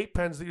fucking vape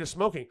pens that you're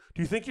smoking?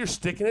 Do you think you're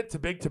sticking it to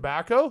Big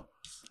Tobacco?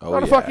 Oh,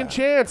 Not a yeah. fucking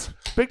chance.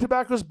 Big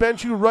Tobacco's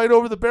bent you right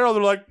over the barrel.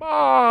 They're like,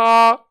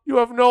 you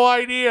have no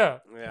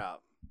idea. Yeah.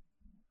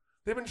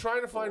 They've been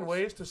trying to find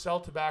ways to sell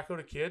tobacco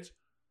to kids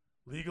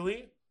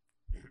legally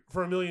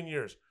for 1,000,000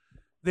 years.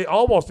 They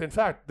almost, in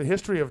fact, the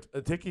history of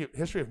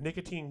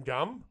nicotine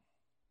gum,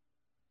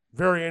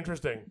 very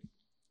interesting.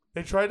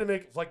 They tried to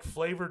make like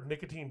flavored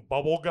nicotine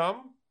bubble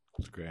gum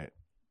It's great.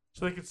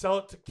 so they could sell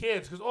it to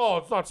kids because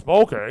it's not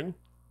smoking,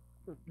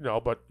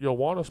 but you'll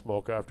want to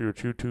smoke after you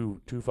chew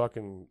two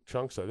fucking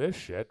chunks of this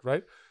shit,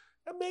 right?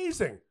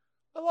 Amazing,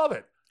 I love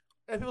it.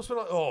 And people spend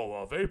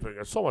vaping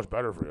it's so much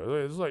better for you.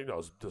 It's like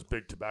this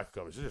big tobacco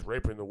companies, it's just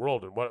raping the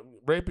world and what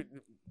raping.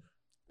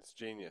 It's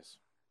genius.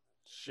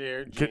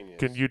 Sheer Can, genius.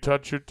 can you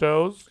touch your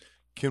toes?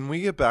 Can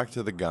we get back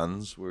to the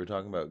guns? We were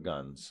talking about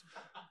guns.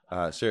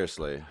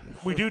 Seriously,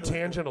 We do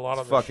tangent a lot on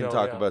let's the fucking show.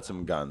 talk yeah. about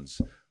some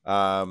guns.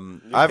 I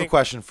have a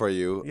question for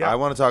you. Yeah. I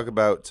want to talk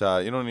about.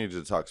 You don't need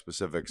to talk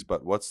specifics,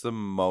 but what's the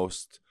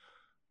most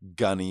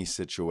gunny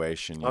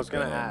situation you've I was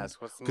going been to in?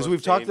 ask. What's the Because most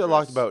we've talked a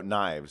lot dangerous- about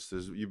knives.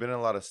 You've been in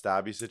a lot of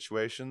stabby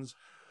situations,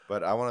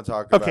 but I want to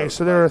talk about. Okay,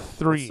 so there are what's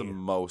three. the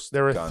most.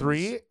 There are guns?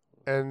 3,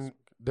 and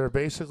they're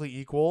basically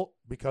equal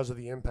because of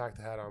the impact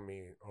it had on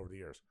me over the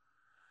years.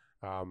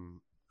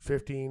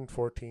 15,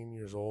 14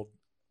 years old,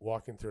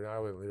 walking through an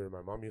alleyway where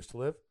my mom used to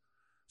live.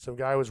 Some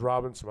guy was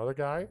robbing some other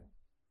guy.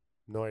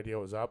 No idea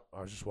what was up.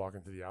 I was just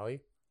walking through the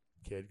alley.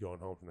 Kid going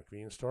home from the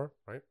convenience store,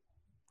 right?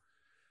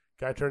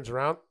 Guy turns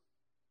around.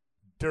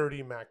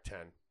 Dirty Mac 10.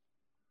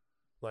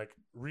 Like,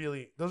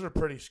 really, those are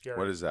pretty scary.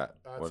 What is that?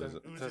 it's What is an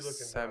it? Uzi It's a looking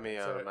gun.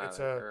 semi-automatic. It's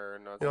a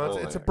or no, you know,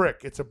 Holy. it's a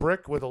brick. It's a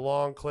brick with a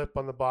long clip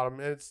on the bottom,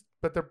 and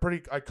but they're pretty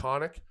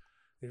iconic.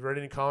 If you've read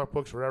any comic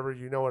books or whatever,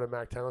 you know what a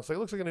Mac 10 looks like. It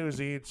looks like an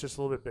Uzi. It's just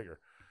a little bit bigger.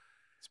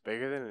 It's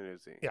bigger than an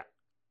Uzi. Yeah.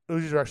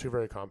 Uzis are actually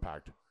very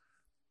compact.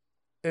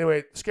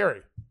 Anyway,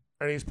 scary.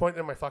 And he's pointing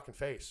at my fucking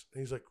face. And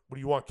he's like, "What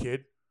do you want,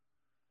 kid?"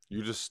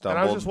 You just And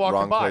I was stumbled, just walking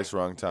wrong by. place,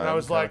 wrong time. And I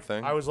was kind of like,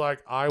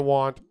 thing, I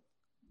want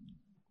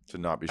to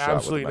not be shot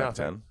absolutely with a Mac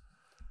nothing. 10.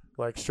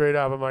 like straight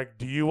up. I'm like,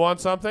 "Do you want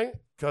something?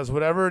 Because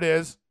whatever it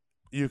is,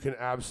 you can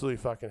absolutely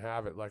fucking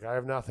have it. Like I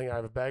have nothing. I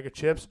have a bag of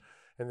chips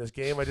and this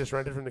game I just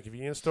rented from the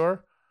convenience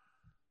store.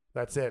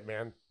 That's it,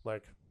 man.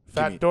 Like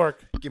fat me-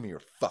 dork." Give me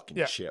your fucking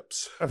Yeah.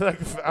 chips.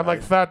 I'm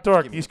like fat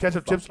dork. Give me These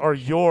ketchup fucking chips are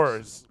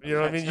yours. You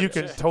know what I mean? You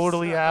can Ketchup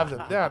totally chips. have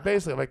them. Yeah,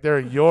 basically, I'm like they're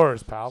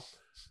yours, pal.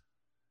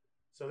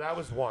 So that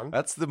was one.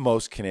 That's the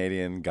most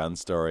Canadian gun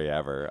story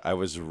ever. I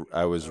was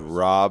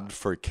robbed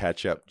for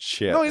ketchup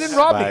chips. No, he didn't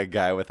rob by me. a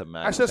guy with a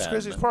Mac Actually, that's the 10.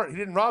 craziest part. He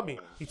didn't rob me.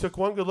 He took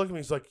one good look at me.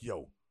 He's like,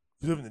 "Yo,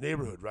 you live in the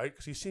neighborhood, right?"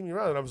 Because he's seen me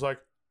around, and I was like,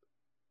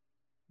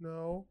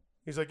 "No."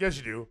 He's like, "Yes,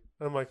 you do."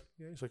 And I'm like,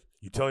 "Yeah." He's like,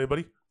 "You tell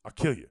anybody, I'll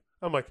kill you."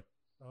 I'm like,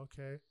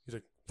 "Okay." He's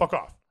like, "Fuck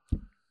off."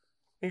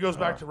 He goes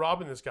back to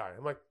robbing this guy.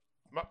 I'm like,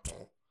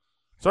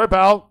 "Sorry,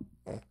 pal.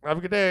 Have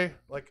a good day."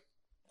 Like,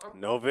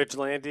 No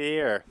vigilante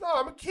here. no,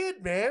 I'm a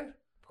kid, man.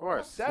 Of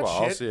course. That well,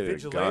 I'll shit, see it at a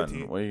vigilante.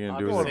 gun. What are you gonna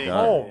do I'm with going a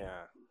gun? home. Yeah.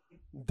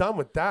 I'm done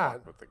with that.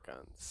 Fuck with the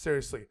guns.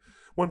 Seriously.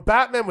 When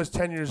Batman was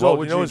 10 years What old,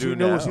 would you know you who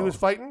do he now? was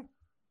fighting?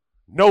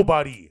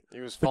 Nobody.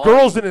 He was The following-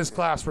 girls in his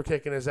class were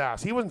kicking his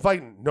ass. He wasn't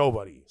fighting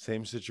nobody.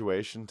 Same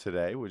situation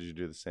today. Would you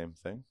do the same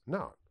thing?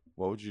 No.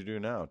 What would you do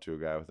now to a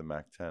guy with a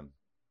Mac 10?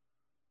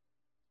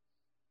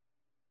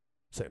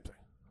 Same thing.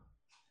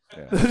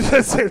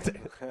 Yeah. Same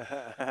thing.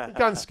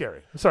 Gun's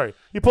scary. Sorry.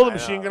 You pulled a I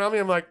machine know. gun on me,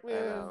 I'm like, I eh.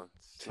 know.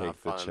 It's not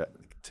Take the fun. check.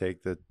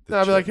 Take the. No,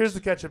 I'd be like, here's the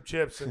chips. ketchup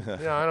chips. And,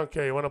 yeah, I don't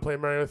care. You want to play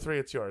Mario 3?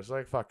 It's yours.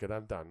 Like, fuck it.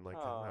 I'm done. Like,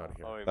 I'm out of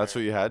here. Oh, That's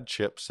what you had?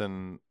 Chips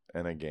and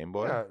a Game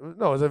Boy? Yeah,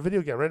 no, it was a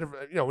video game.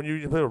 When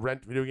you play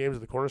rent video games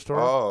at the corner store,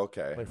 Oh,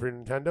 okay. like for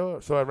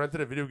Nintendo. So I rented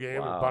a video game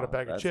and bought a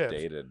bag of that's chips.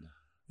 dated.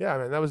 Yeah,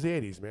 man, that was the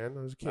 80s, man.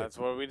 I was a kid. That's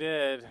what we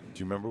did. Do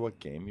you remember what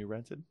game you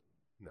rented?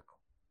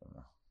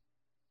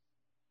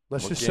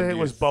 Let's What just game say do it you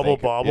was Bubble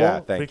think- Bobble Yeah,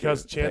 thank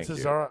because you.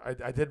 chances Thank you. are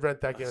I did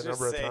rent that game Let's a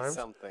number of just say times.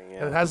 something.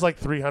 And it Yeah. has like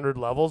 300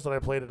 levels, and I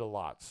played it a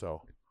lot.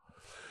 So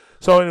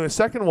anyway,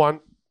 second one,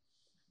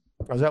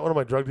 I was at one of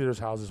my drug dealers'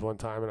 houses one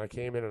time, and I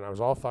came in and I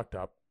was all fucked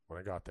up when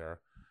I got there.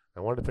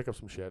 I wanted to pick up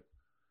some shit,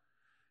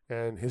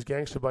 and his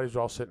gangster buddies were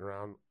all sitting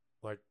around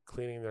like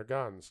cleaning their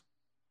guns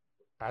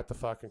at the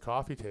fucking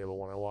coffee table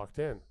when I walked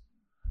in.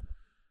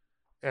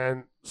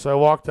 And so I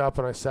walked up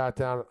and I sat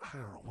down. I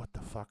don't know what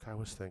the fuck I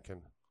was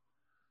thinking.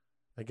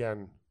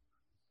 Again,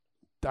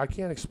 I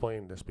can't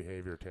explain this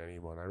behavior to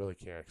anyone. I really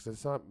can't because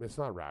it's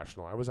not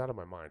rational. I was out of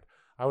my mind.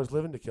 I was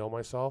living to kill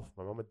myself.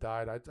 My mom had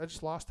died. I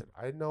just lost it.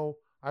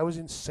 I was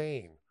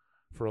insane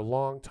for a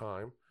long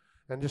time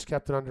and just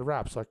kept it under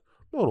wraps. Like,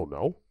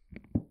 no.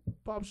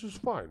 Bob's just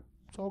fine.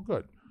 It's all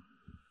good.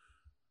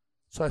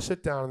 So I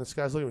sit down and this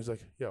guy's looking at me.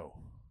 He's like, "Yo,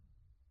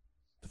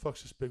 the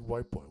fuck's this big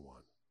white boy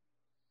want?"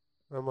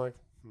 And I'm like,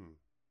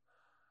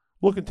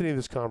 We'll continue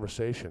this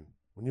conversation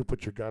when you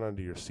put your gun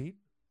under your seat.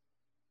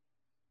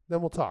 Then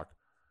we'll talk.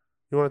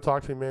 You want to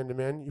talk to me man to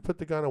man? You put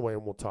the gun away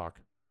and we'll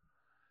talk.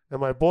 And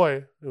my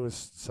boy, who was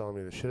selling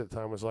me the shit at the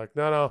time, was like,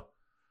 no,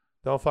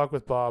 don't fuck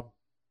with Bob.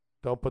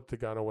 Don't put the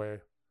gun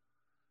away.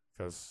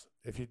 because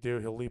if you do,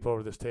 he'll leap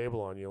over this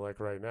table on you like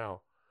right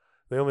now.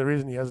 The only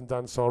reason he hasn't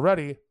done so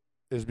already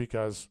is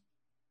because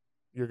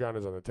your gun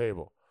is on the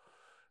table.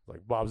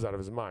 Like, Bob's out of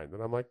his mind.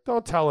 And I'm like,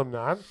 don't tell him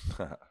that.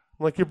 I'm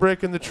like, you're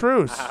breaking the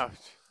truce. Ouch.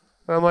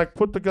 And I'm like,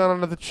 put the gun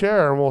under the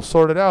chair and we'll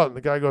sort it out. And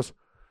the guy goes,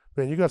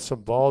 man, you got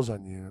some balls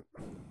on you.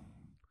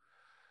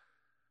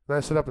 And I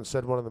stood up and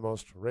said one of the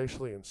most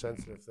racially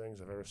insensitive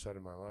things I've ever said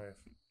in my life.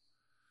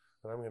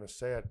 And I'm going to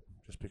say it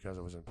just because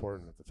it was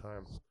important at the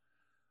time.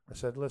 I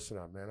said, listen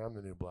up, man. I'm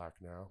the new black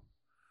now.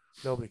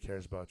 Nobody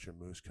cares about your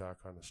moose cock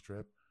on the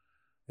strip.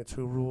 It's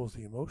who rules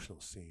the emotional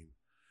scene.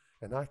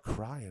 And I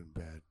cry in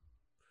bed.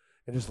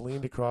 And just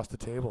leaned across the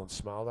table and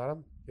smiled at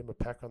him, gave him a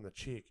peck on the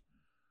cheek.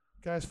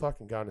 Guy's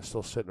fucking gun is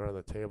still sitting around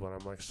the table. And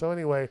I'm like, so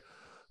anyway,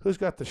 who's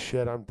got the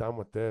shit? I'm done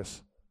with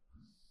this.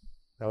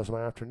 That was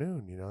my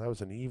afternoon. You know, that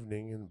was an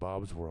evening in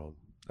Bob's world.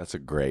 That's a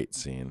great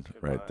scene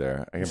right Goodbye.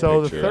 there. I can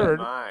So the picture it. third-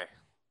 My.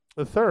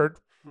 The third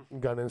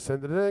gun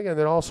incident, and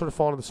they all sort of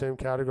fall into the same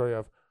category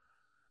of,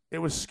 it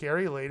was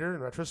scary later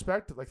in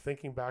retrospect. Like,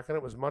 thinking back on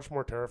it was much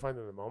more terrifying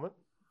than the moment.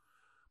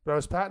 But I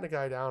was patting a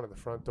guy down at the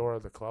front door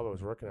of the club I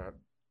was working at.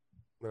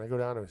 And I go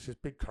down, and it's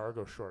just big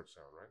cargo shorts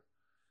down, right?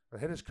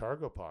 I hit his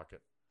cargo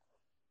pocket.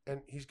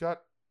 And he's got,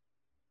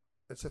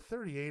 it's a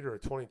 38 or a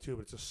 22,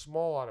 but it's a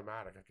small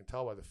automatic. I can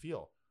tell by the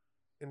feel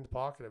in the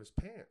pocket of his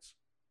pants.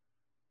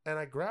 And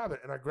I grab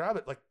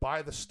it like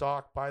by the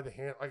stock, by the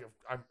hand. Like,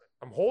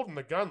 I'm holding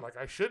the gun like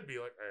I should be,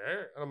 like,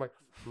 eh. And I'm like,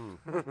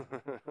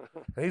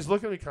 and he's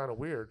looking at me kind of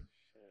weird.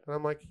 And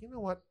I'm like, you know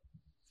what?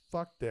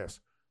 Fuck this.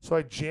 So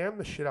I jammed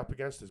the shit up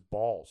against his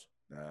balls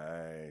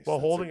Nice. while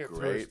That's holding a it through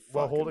great his,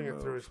 while fucking holding it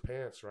through move. his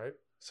pants, right?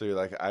 So you're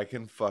like, I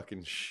can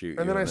fucking shoot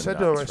And you then I in the said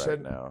to him, nuts I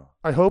said, right now.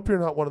 I hope you're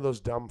not one of those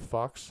dumb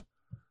fucks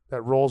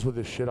that rolls with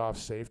his shit off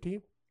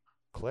safety.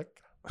 Click.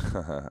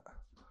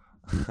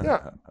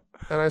 Yeah.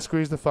 And I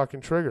squeezed the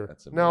fucking trigger.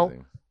 That's Now,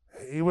 amazing.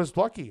 he was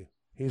lucky.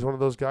 He's one of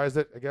those guys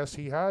that I guess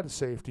he had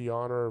safety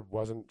on or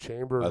wasn't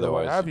chambered or what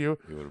Otherwise, have you.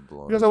 he would have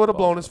blown. Because his I would have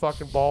balls blown his off.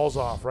 fucking balls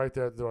off right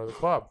there at the door of the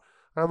club.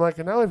 And I'm like,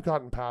 and now we've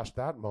gotten past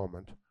that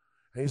moment.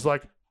 And he's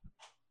like,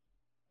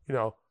 you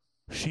know,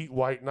 sheet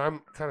white. And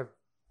I'm kind of,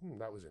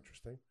 that was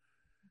interesting.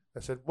 I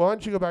said, why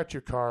don't you go back to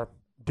your car,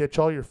 ditch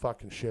all your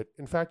fucking shit.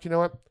 In fact, you know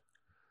what?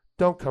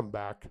 Don't come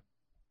back.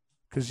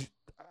 Because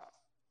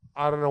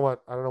I don't know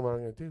what I'm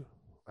going to do.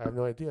 I have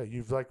no idea.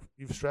 You've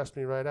stressed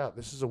me right out.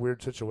 This is a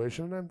weird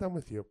situation, and I'm done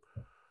with you.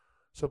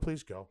 So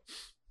please go.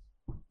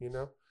 You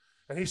know?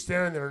 And he's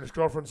standing there, and his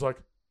girlfriend's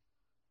like,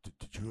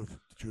 did you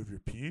have your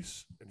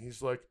piece? And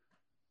he's like,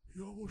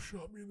 he almost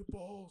shot me in the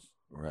balls.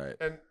 Right.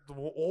 And the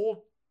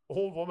old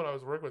woman I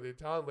was working with, the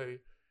Italian lady,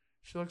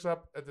 she looks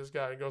up at this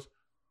guy and goes,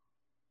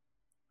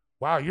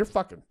 wow, you're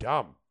fucking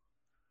dumb.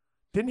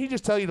 Didn't he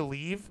just tell you to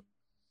leave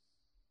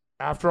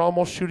after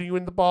almost shooting you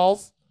in the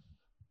balls?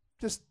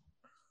 Just,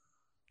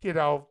 you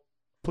know,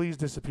 please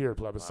disappear,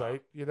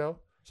 plebiscite, you know?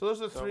 So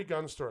those are the So- three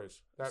gun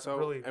stories that So,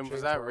 really and changed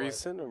was my that life.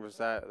 recent, or was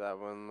that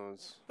one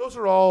was? Those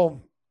are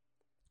all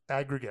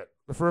aggregate.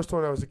 The first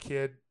one, I was a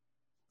kid.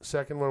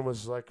 Second one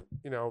was like,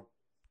 you know,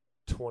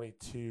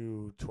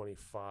 22,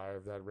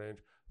 25, that range.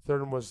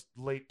 Third one was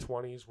late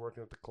 20s,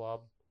 working at the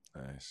club.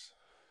 Nice.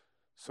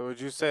 So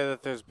would you say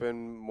that there's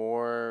been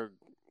more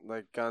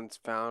like guns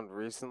found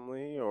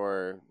recently,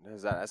 or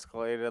has that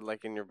escalated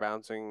like in your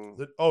bouncing?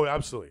 Oh,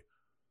 absolutely.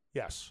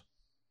 Yes.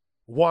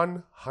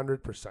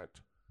 100%.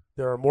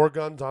 There are more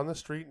guns on the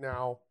street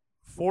now,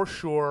 for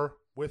sure,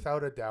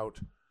 without a doubt,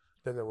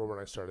 than there were when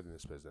I started in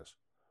this business.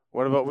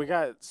 What about, we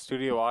got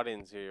studio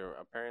audience here?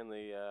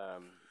 Apparently,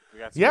 we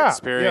got some Yeah,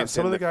 experience.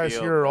 Some in of the guys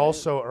field, here are right?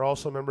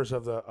 also members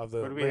of the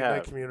Who do we late night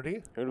have?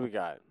 community. Who do we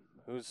got?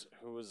 Who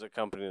was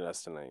accompanying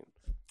us tonight?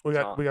 We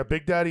got Tom.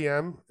 Big Daddy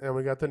M and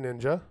we got the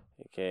Ninja.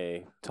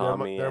 Okay,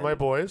 Tommy. They're my and-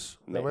 boys.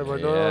 They're my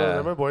boys. Yeah. No,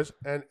 they're my boys.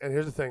 And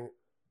here's the thing.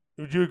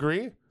 Would you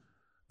agree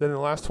that in the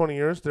last 20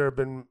 years there have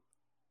been,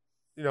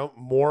 you know,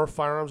 more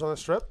firearms on the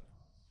strip?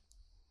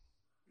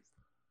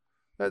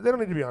 They don't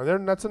need to be on there,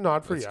 and that's a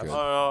nod for That's yes. good.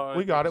 Oh,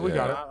 We got it, we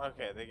got it.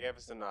 Okay, they gave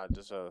us a nod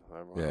just so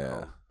everyone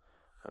Yeah.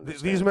 These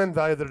understands. men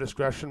value their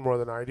discretion more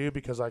than I do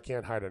because I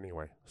can't hide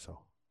anyway. So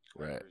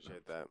I Right.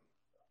 appreciate that.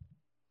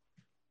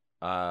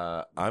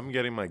 I'm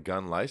getting my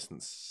gun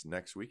license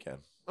next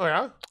weekend. oh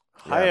yeah,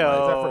 Hi, Yeah, my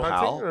is that for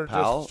Pal, hunting or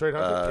just straight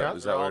hunting? Yeah.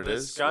 Is that what it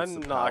this is? It's gun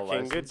the PAL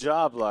knocking. Good license.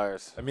 job,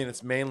 Lars. I mean,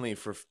 it's mainly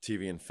for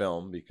TV and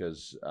film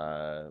because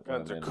when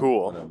Guns I'm are in-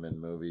 cool. When I'm in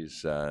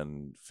movies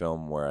and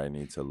film where I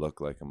need to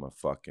look like I'm a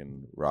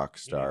fucking rock You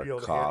need to star be able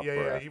to cop hand-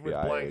 or yeah, even with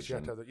FBI blanks, you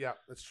have agent, to have the, yeah,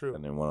 that's true.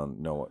 and they want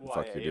to know what the Well,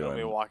 fuck yeah, you're you don't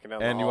be doing. walking down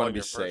the And you hall want on to be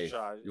your first safe.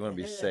 shot. You want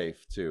to be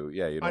safe too.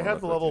 Yeah, you don't. I wanna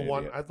had the look like level an one.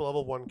 idiot. I had the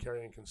level one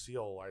carry and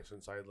conceal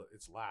license.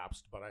 It's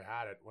lapsed, but I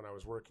had it when I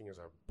was working as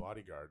a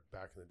bodyguard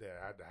back in the day.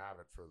 I had to have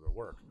it for the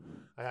work.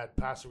 I had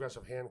passive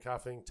aggressive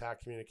handcuffing,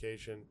 TAC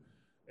communication,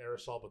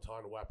 aerosol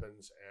baton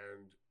weapons,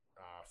 and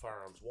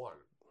firearms 1.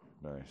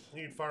 Nice.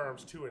 You need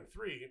firearms 2 and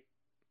 3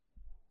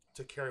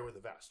 to carry with a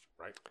vest,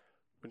 right?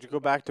 Would you go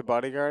back to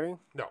bodyguarding?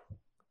 No.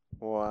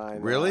 Why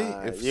not? Really?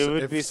 You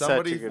would If be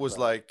somebody such a good was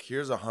buddy. like,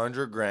 "Here's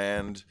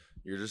 $100,000,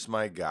 You're just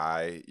my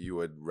guy. You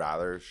would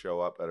rather show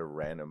up at a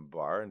random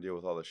bar and deal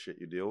with all the shit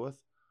you deal with?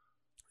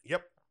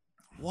 Yep.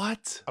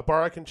 What? A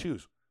bar I can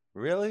choose.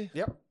 Really?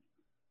 Yep.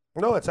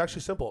 No, it's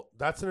actually simple.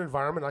 That's an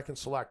environment I can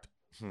select.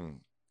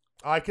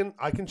 I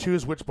can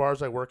choose which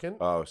bars I work in.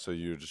 Oh, so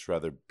you'd just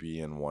rather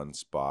be in one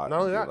spot? Not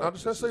only and be that, like, not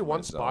just "This is necessarily my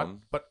one spot,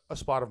 zone"? but a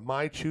spot of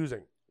my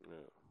choosing. Yeah.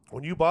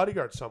 When you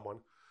bodyguard someone,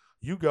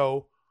 you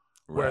go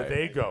where Right.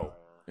 they go.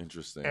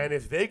 Interesting. And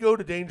if they go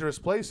to dangerous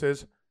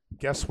places,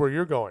 guess where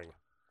you're going?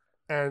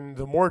 And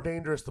the more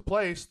dangerous the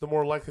place, the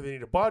more likely they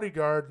need a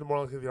bodyguard, the more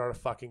likely they are to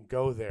fucking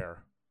go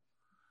there.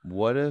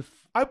 what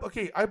if? I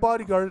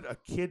bodyguarded a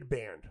kid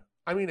band.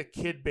 I mean a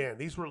kid band.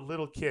 These were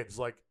little kids,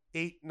 like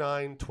 8,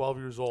 9, 12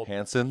 years old.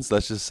 Hanson's?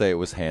 Let's just say it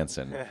was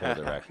Hanson for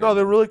the record. No,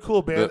 they're a really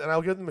cool band, The- and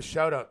I'll give them a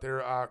shout out. They're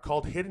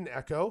called Hidden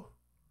Echo.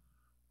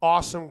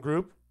 Awesome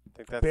group. I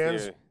think that's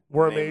Bands the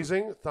were name.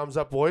 amazing. Thumbs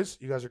up, boys.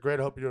 You guys are great.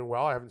 I hope you're doing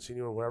well. I haven't seen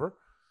you in whatever.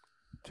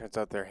 Turns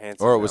out they're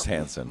handsome. Or it was now.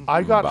 Hanson.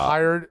 I got Bah.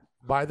 hired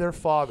by their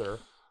father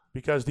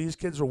because these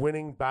kids were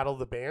winning Battle of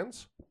the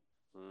Bands,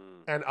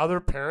 Mm. and other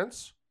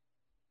parents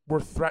were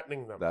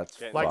threatening them. That's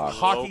Getting like fucked.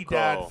 hockey loco.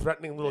 dad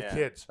threatening little Yeah.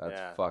 kids. That's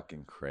Yeah.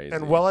 fucking crazy.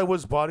 And while I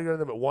was bodyguarding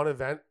them at one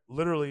event,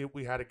 literally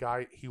we had a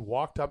guy, he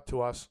walked up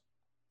to us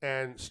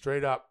and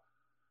straight up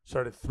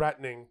started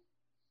threatening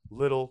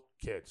little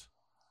kids.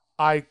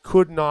 I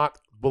could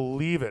not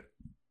believe it.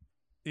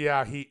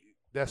 Yeah,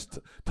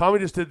 Tommy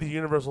just did the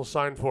universal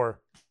sign for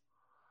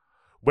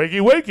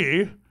wakey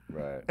wakey.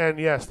 Right. And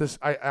yes,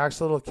 I asked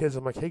the little kids,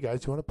 I'm like, hey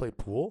guys, do you want to play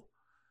pool?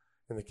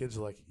 And the kids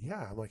are like,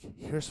 yeah. I'm like,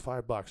 here's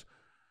 $5.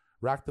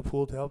 Rack the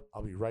pool table.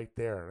 I'll be right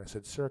there. And I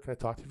said, sir, can I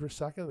talk to you for a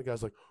second? And the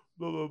guy's like,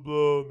 blah, blah,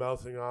 blah,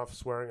 mouthing off,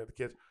 swearing at the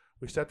kids.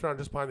 We stepped around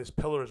just behind these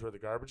pillars where the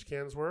garbage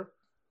cans were.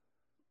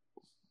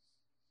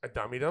 I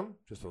dummied him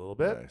just a little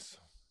bit. Nice.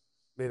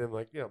 Made him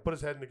put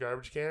his head in the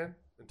garbage can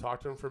and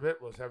talk to him for a bit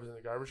while his head was in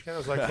the garbage can. I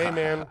was like, hey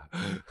man,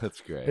 That's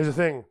great. here's the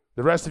thing.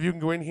 The rest of you can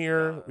go in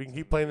here. We can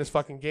keep playing this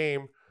fucking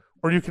game.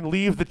 Or you can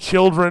leave the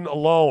children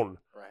alone.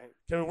 Right.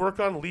 Can we work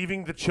on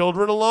leaving the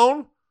children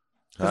alone?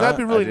 Because Huh? that'd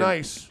be really I didn't-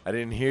 nice, I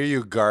didn't hear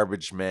you,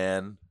 garbage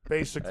man. I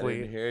basically.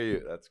 didn't hear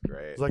you. That's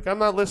great. It's like, I'm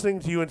not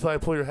listening to you until I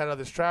pull your head out of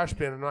this trash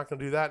bin. I'm not going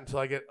to do that until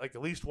I get like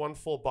at least one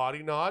full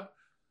body nod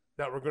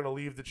that we're going to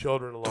leave the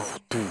children alone.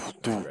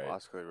 Great.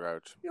 Oscar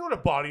Roach. You know what a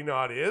body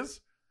nod is?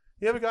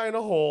 You have a guy in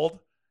a hold,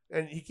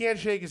 and he can't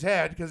shake his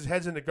head because his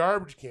head's in the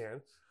garbage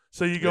can.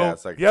 So you go, Yeah,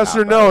 it's like yes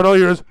or tap no, out. and all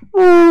you hear is,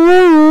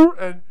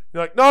 and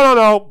you're like,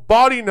 no,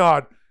 body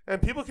nod.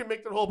 And people can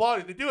make their whole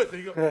body. They do it.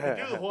 They do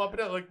the whole up and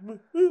down,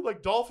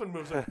 like dolphin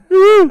moves. Like,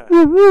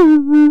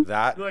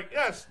 That you're like,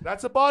 yes,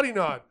 that's a body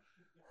nod.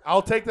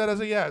 I'll take that as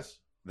a yes.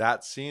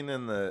 that scene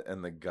in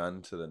the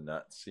gun to the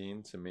nut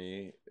scene to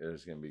me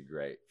is gonna be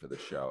great for the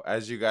show.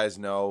 As you guys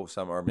know,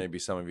 or maybe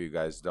some of you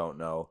guys don't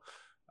know,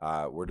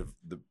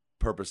 the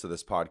purpose of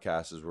this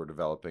podcast is we're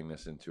developing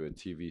this into a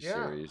TV Yeah.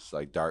 series,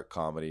 like dark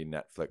comedy,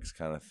 Netflix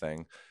kind of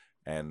thing,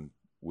 and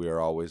we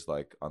are always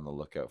like on the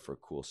lookout for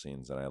cool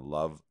scenes. And I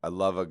love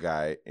a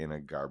guy in a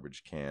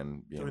garbage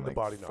can being Doing the like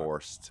body nod.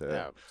 forced to.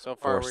 Yeah. So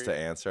far, Forced to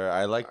answer.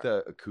 I like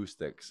the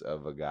acoustics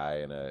of a guy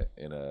in a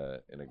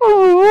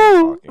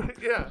talking.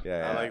 Yeah.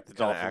 Yeah, I like the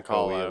kinda dolphin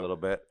call echoey out. a little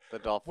bit. the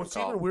dolphin What's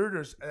call. even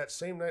weirder is that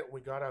same night when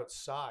we got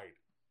outside,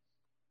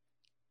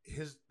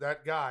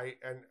 that guy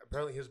and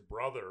apparently his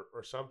brother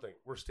or something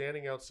were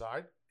standing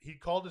outside. He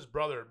called his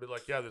brother and be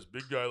like, yeah, this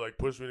big guy like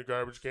pushed me in a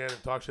garbage can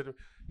and talk shit to me.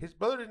 His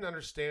brother didn't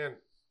understand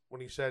when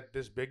he said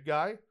this big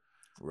guy.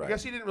 Right. I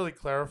guess he didn't really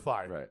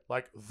clarify. Right.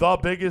 Like the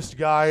biggest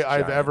guy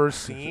I've Giant. ever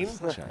seen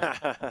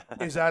Giant.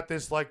 is at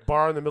this like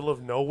bar in the middle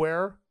of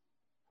nowhere.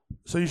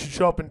 So you should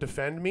show up and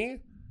defend me.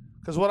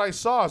 Because what I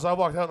saw is I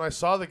walked out and I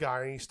saw the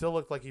guy and he still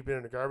looked like he'd been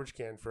in a garbage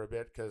can for a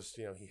bit because,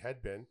 he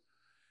had been.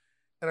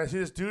 And I see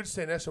this dude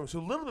standing next to him who's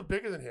a little bit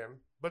bigger than him,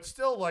 but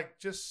still like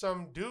just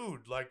some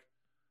dude, like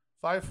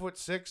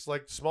 5'6",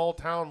 like small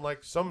town,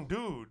 like some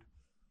dude,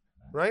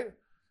 right?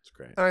 It's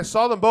great. And I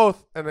saw them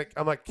both, and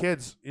I'm like,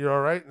 kids, you're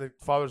all right? And the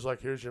father's like,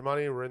 here's your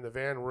money. We're in the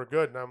van. We're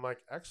good. And I'm like,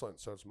 excellent.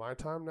 So it's my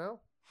time now?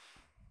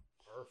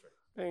 Perfect.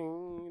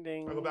 Ding,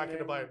 ding, I go back in to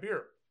ding. buy a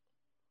beer.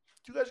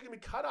 Two guys are going to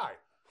be cut-eye,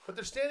 but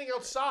they're standing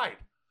outside.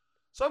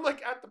 So I'm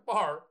like at the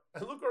bar,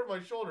 and look over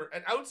my shoulder,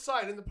 and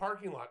outside in the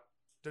parking lot,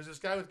 there's this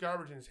guy with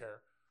garbage in his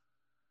hair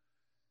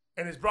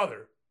and his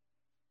brother.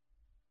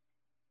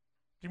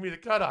 Give me the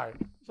cut-eye.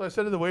 So I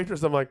said to the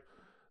waitress, I'm like,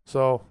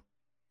 so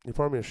you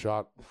pour me a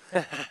shot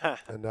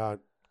and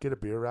get a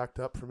beer racked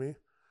up for me.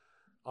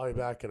 I'll be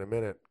back in a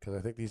minute because I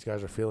think these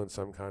guys are feeling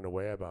some kind of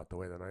way about the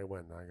way the night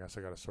went. And I guess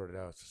I got to sort it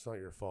out. It's not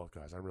your fault,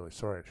 guys. I'm really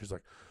sorry. And she's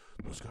like,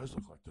 those guys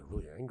look like they're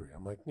really angry.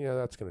 I'm like, yeah,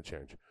 that's going to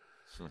change.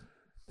 Soon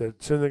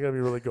they're going to be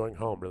really going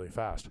home really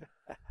fast.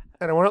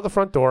 And I went out the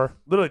front door,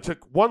 literally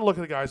took one look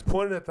at the guys,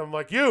 pointed at them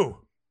like, you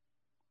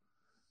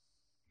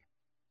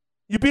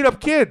beat up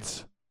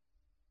kids.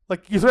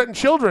 Like, you threaten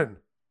children.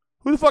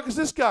 Who the fuck is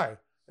this guy?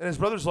 And his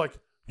brother's like,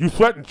 you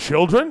threaten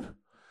children?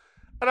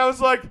 And I was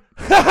like,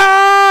 ha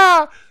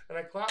ha! And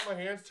I clapped my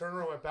hands, turned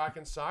around, went back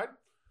inside.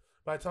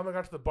 By the time I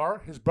got to the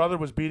bar, his brother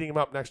was beating him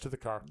up next to the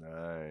car.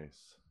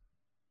 Nice.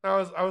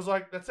 I was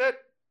like, that's it.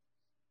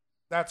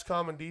 That's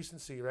common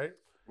decency, right?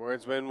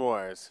 Words win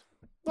wars.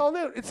 Well,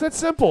 no, it's that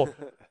simple.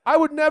 I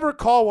would never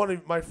call one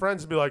of my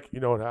friends and be like, you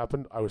know what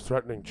happened? I was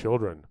threatening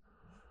children,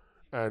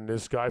 and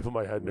this guy put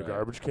my head in a Right.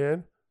 garbage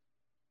can.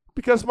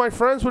 Because my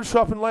friends would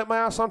show up and light my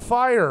ass on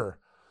fire.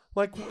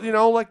 Like,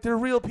 like they're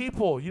real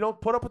people. You don't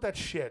put up with that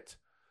shit.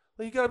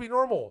 Like, you got to be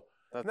normal.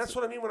 And that's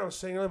what I mean when I was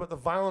saying earlier about the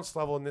violence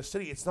level in this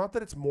city. It's not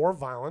that it's more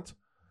violent.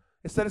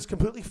 It's that it's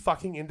completely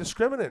fucking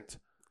indiscriminate.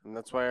 And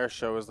that's why our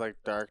show is like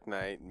Dark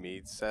Knight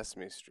meets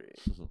Sesame Street.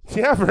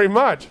 Yeah, very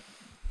much.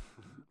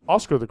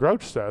 Oscar the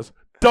Grouch says,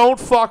 don't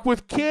fuck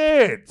with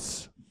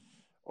kids.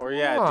 Or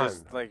yeah, Come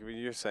just like what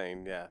you're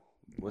saying, yeah.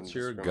 What's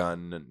your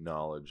gun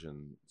knowledge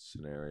and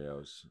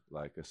scenarios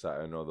like?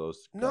 Aside, I know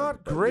those.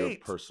 Not but your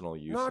great. personal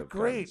use. Not of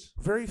great. Guns.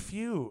 Very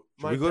few.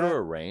 Should we go to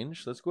a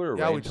range? Let's go to a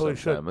Yeah, we range totally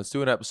sometime. should. Let's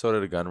do an episode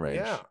at a gun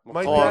range. Yeah, We'll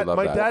my call dad. it- My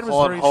love dad that. was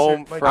Call it very home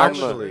my from dad was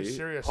the- very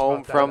serious. Home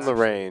about that, from the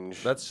actually.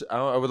 range.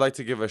 I would like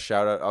to give a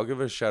shout out. I'll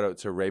give a shout out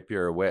to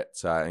Rapier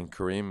Wits and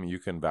Kareem. You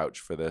can vouch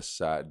for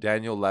this.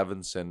 Daniel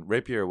Levinson,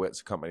 Rapier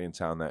Wits, a company in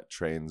town that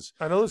trains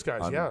I know those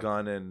guys. on Yeah,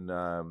 gun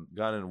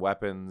and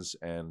weapons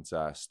and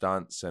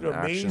stunts and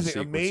action amazing,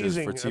 sequences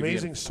for TV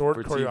amazing and, sword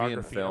for TV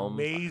and choreography. film.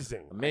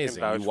 Amazing.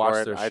 Amazing. vouch You watch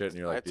for it. their shit and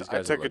you're like, these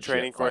guys I took are a legit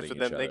training course fighting with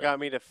them. each They other. got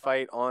me to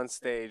fight on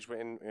stage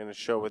in a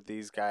show with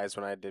these guys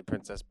when I did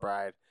Princess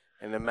Bride.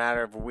 In a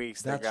matter of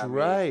weeks, That's they got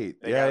right. Me,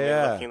 they Yeah, got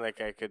yeah. me looking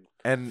like I could.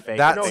 And fake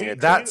that it. No,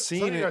 that some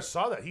scene. of you guys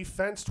saw that. He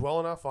fenced well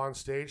enough on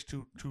stage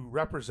to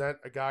represent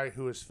a guy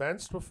who has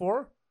fenced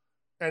before,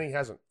 and he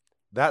hasn't.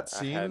 That I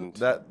scene, hadn't.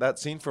 that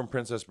scene from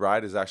Princess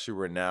Bride is actually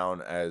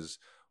renowned as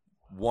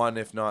one,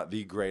 if not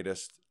the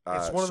greatest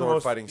It's one of the sword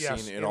most- fighting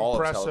yes, scene in all of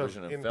impressive-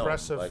 television and film.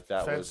 impressive Like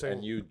that was, fencing.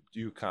 and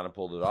you kind of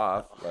pulled it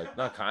off. Like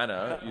not kind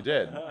of, you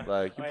did.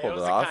 Like you Wait, pulled it it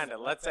was off. Kinda.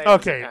 Let's say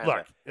Okay, it was kinda.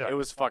 look, yeah. It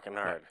was fucking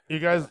hard. You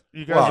guys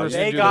Well, were, you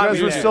They can do got the- me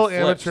you guys were there. still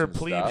flips amateur and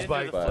plebes stuff,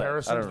 by but I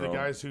comparison to don't the know.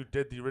 guys who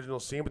did the original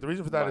scene. But the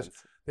reason for that is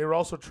Months. they were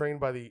also trained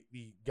by the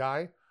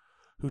guy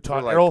who For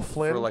taught like- Errol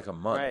Flynn for like a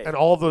month. Right. and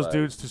all of those Right.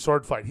 dudes to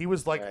sword fight. He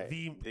was like Right.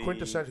 the The-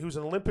 quintessential. He was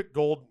an Olympic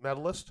gold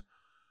medalist.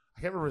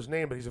 I can't remember his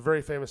name, but he's a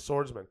very famous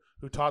swordsman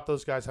who taught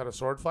those guys how to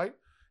sword fight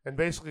and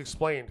basically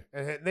explained.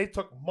 And they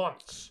took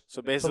months So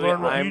to basically,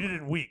 learn what you I'm did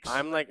in weeks.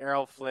 I'm like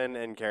Errol Flynn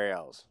and Carrie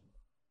Ells.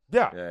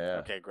 yeah. Yeah, yeah.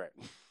 Okay, great.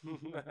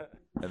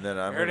 And then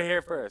I'm Heard it gonna,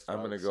 here first. I'm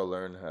gonna folks. go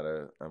learn how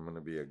to. I'm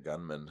gonna be a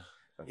gunman.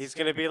 He's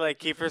gonna be like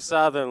Kiefer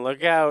Sutherland.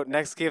 Look out!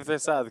 Next Kiefer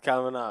Sutherland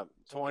coming up.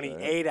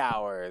 28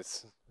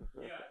 hours.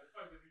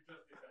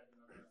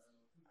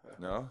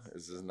 No,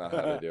 this is not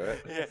how to do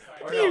it. Yeah.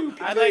 Or no,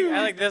 I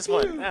like this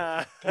one.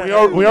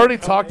 We already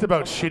talked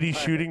about shitty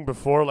shooting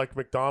before, like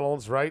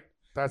McDonald's, right?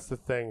 That's the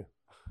thing.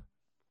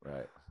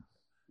 Right.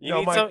 You No,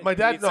 need my some- my you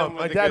dad. need No, someone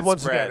my with a dad. good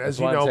Once spread. again, as That's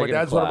you why I'm know, my taking a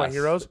dad's one of my class.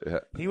 heroes. Yeah.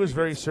 He was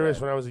very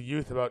serious when I was a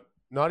youth about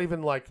not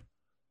even like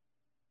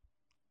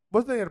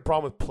wasn't that he had a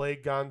problem with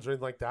plague guns or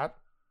anything like that,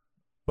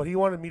 but he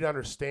wanted me to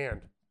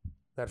understand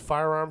that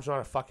firearms are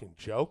not a fucking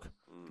joke.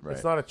 Right.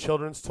 It's not a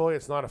children's toy.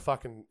 It's not a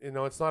fucking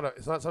it's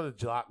not something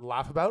to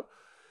laugh about.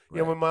 You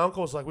know, Right. when my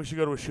uncle was like, we should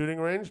go to a shooting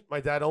range, my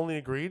dad only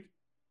agreed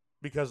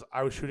because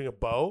I was shooting a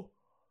bow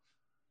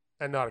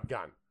and not a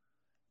gun.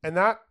 And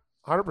that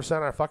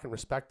 100% I fucking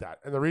respect that.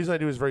 And the reason I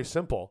do is very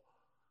simple.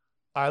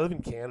 I live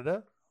in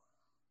Canada.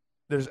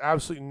 There's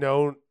absolutely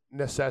no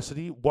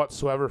necessity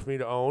whatsoever for me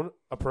to own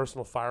a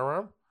personal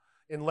firearm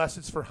unless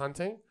it's for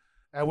hunting,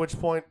 at which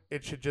point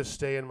it should just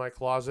stay in my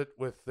closet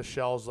with the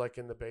shells like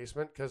in the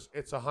basement because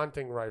it's a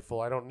hunting rifle.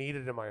 I don't need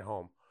it in my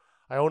home.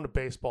 I own a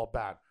baseball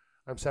bat.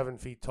 I'm 7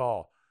 feet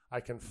tall. I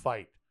can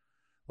fight.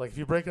 Like if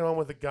you break it home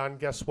with a gun,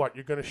 guess what?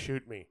 You're going to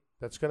shoot me.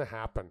 That's going to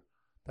happen.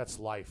 That's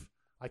life.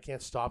 I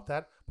can't stop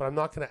that, but I'm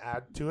not going to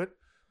add to it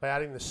by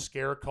adding the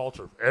scare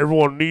culture.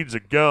 Everyone needs a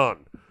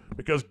gun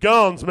because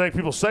guns make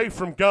people safe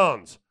from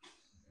guns.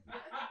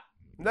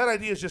 And that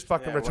idea is just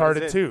fucking Yeah, what is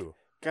retarded it? too.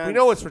 We Guns.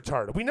 know it's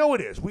retarded. We know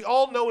it is. We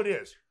all know it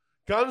is.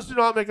 Guns do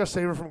not make us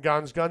safer from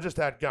guns. Guns just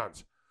add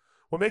guns.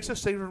 What makes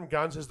us safer from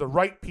guns is the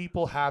right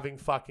people having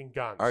fucking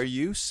guns. Are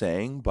you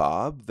saying,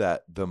 Bob,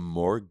 that the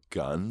more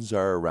guns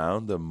are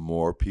around, the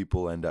more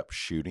people end up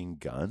shooting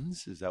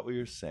guns? Is that what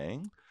you're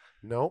saying?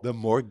 No. The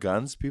more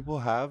guns people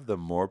have, the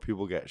more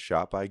people get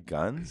shot by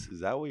guns? Is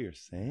that what you're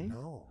saying?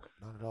 No,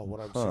 not at all. What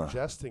I'm Huh.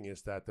 suggesting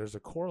is that there's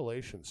a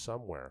correlation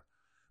somewhere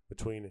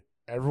between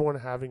everyone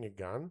having a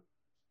gun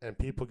and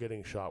people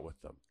getting shot with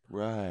them.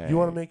 Right. You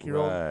want to make your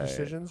own right.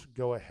 decisions?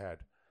 Go ahead.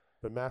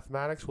 But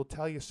mathematics will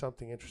tell you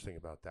something interesting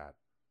about that.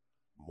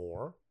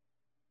 More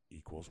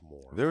equals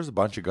more. If there was a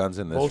bunch of guns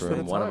in this Most of the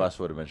room, one of time. us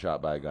would have been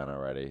shot by a gun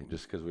already,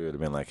 just because we would have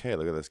been like, "Hey,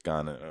 look at this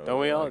gun!" Don't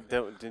we all? Like,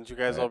 Didn't you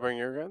guys Right. all bring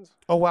your guns?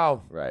 Oh,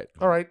 wow. right?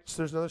 All right, so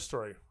there's another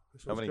story.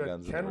 This How one's many good.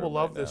 guns in Ken the will room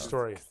love right this now?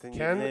 story. Then you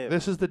Ken, live.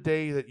 this is the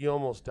day that you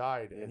almost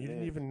died, You and you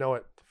didn't live. even know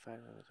it. To fight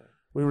another day.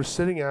 We were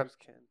sitting at Who's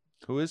Ken?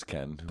 Who is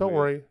Ken? Don't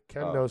worry,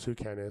 Ken Oh. knows who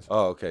Ken is.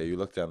 Oh, okay. You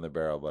looked down the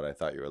barrel, but I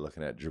thought you were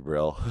looking at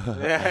Jabril.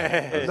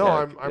 Yeah. No,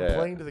 Like, I'm yeah.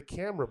 playing to the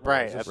camera. boys.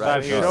 Right. This I is thought,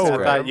 a you, show,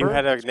 I thought you remember?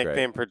 had a That's great.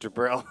 nickname for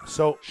Jabril.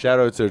 So Shout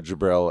out to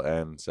Jabril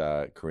and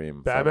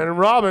Kareem. Batman and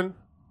Robin.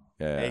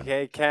 Yeah.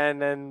 A.K.A.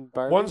 Ken and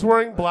Barbie. One's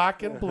wearing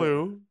black and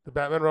blue, the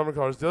Batman and Robin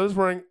colors. The other's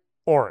wearing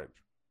orange,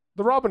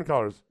 the Robin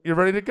colors. You're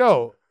ready to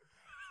go.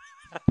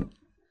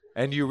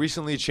 And you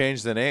recently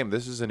changed the name.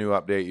 This is a new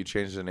update. You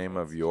changed the name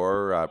of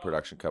your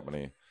production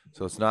company.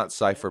 So it's not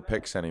Cypher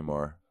Picks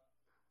anymore.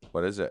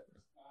 What is it?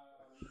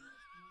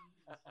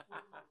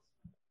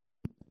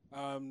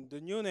 The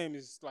new name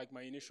is like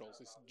my initials.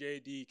 It's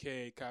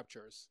JDK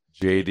Captures.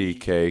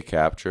 JDK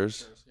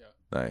Captures. Yeah.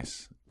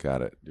 Nice.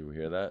 Got it. Do we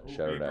hear that?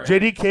 Shout it out.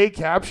 JDK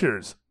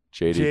captures.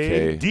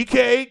 JDK.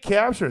 JDK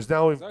captures.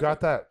 Now we've Exactly. got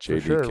that for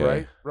sure, JDK.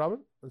 right, Robin?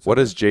 That's What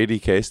okay. does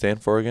JDK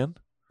stand for again?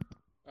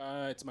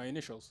 It's my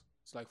initials.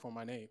 It's like for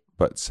my name.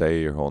 But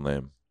say your whole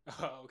name.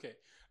 Okay.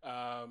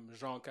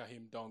 Jean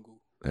Kahim Dongu.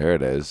 There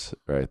it is.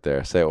 Right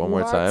there. Say it one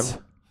more time.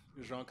 What?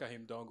 Jean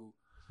Kahim Dongu.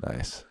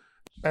 Nice.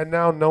 And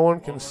now no one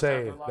can more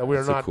say time for that we are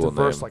That's a not cool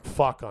diverse name. like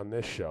fuck on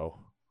this show.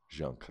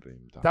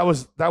 Jean-Karim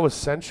Dangu. That was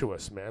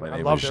sensuous, man. My I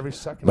name loved is- every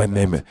second. My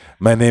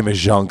of name is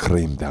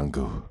Jean-Karim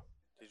Dangu.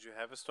 Did you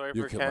have a story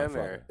You for killed my Ken?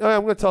 father. Or?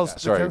 I'm going to tell the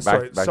Sorry, Ken back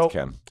story. to So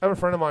Ken. I have a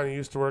friend of mine who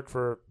used to work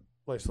for,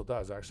 well, he still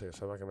does actually,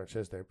 so I'm not going to mention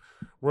his name.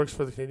 Works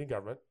for the Canadian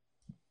government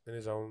in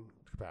his own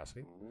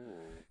capacity,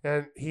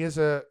 and he has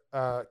a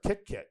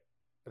kick kit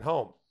at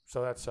home.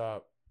 So that's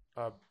a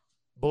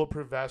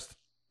bulletproof vest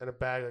and a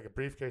bag, like a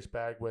briefcase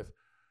bag with,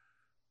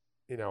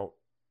 you know,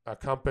 a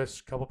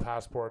compass, couple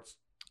passports,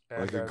 and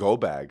Like a go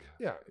bag.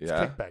 Yeah, it's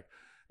Yeah. a kick bag,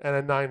 and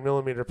a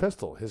 9mm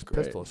pistol. His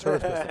Great. pistol, his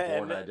service pistol.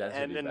 and,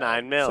 identity and a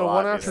bag. 9mm. So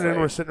one obviously.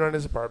 afternoon, we're sitting around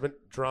his apartment,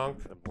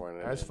 drunk. The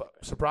born As identity.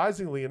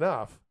 surprisingly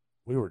enough,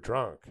 we were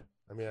drunk.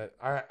 I mean,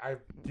 I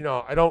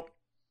don't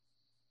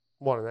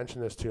want to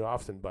mention this too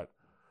often, but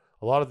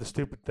a lot of the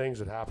stupid things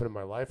that happened in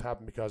my life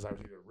happened because I was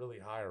either really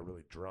high or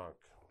really drunk.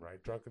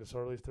 Right, drunk and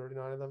disorderly,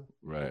 39 of them.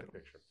 Right. Get the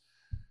picture.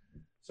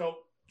 So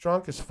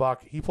drunk as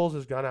fuck, he pulls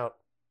his gun out,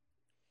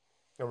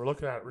 and we're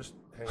looking at it. We're just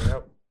hanging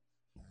out.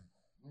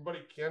 My buddy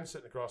Ken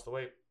sitting across the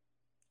way,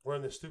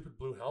 wearing this stupid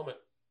blue helmet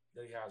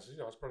that he has. You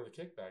know, it's part of the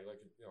kick bag.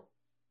 Like, you know,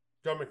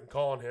 government can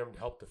call on him to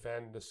help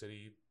defend the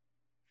city.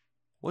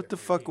 What the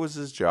fuck was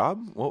his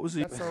job? What was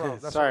he? That's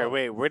not that's Sorry, not-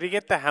 wait. Where did he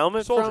get the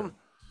helmet Soldier. from?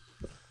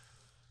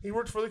 He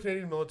worked for the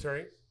Canadian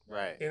military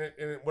Right.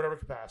 in whatever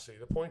capacity.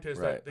 The point is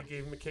Right. that they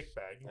gave him a kick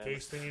bag in Yeah.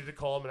 case they needed to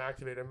call him and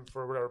activate him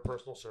for whatever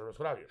personal service,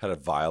 what have you. Had a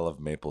vial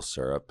of maple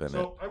syrup in it.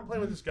 So I'm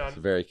playing with this gun. It's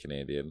very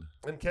Canadian.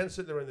 And Ken's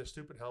sitting there in this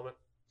stupid helmet,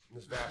 in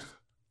this vest.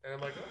 And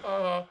I'm like,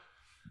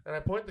 and I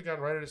point the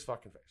gun right at his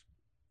fucking face.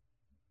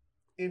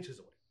 Inches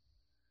away.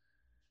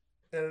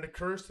 And it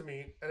occurs to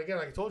me, and again,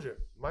 like I told you,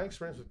 my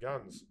experience with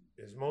guns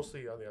is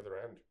mostly on the other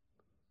end.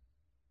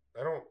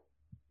 I don't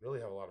really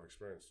have a lot of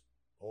experience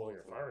holding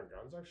or firing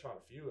guns. I've shot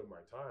a few in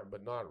my time,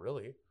 but not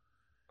really.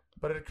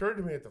 But it occurred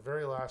to me at the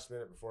very last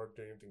minute before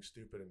doing anything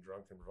stupid and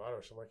drunk and bravado.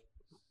 So I'm like,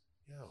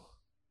 yo,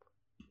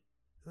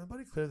 can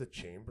anybody clear the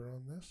chamber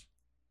on this?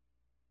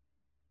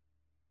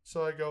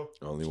 So I go,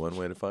 Only one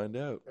way to find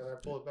out. and I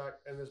pull it back,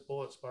 and this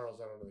bullet spirals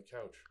down onto the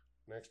couch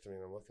next to me,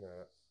 and I'm looking at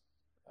it.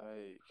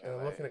 And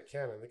I'm looking at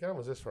Ken, and the gun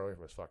was this far away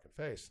from his fucking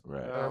face.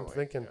 Right. And I'm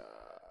thinking,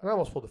 and I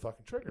almost pulled the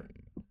fucking trigger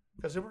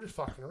because they were just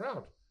fucking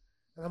around.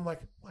 And I'm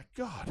like, my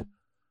God,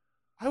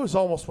 I was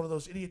almost one of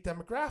those idiot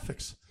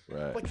demographics.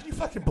 Right. Like, can you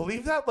fucking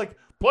believe that? Like,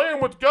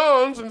 playing with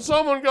guns and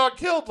someone got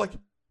killed. Like,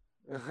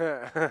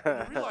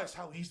 I realize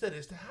how easy that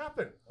is to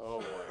happen. Oh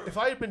boy. If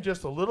I had been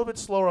just a little bit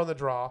slower on the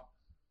draw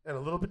and a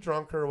little bit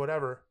drunker or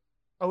whatever,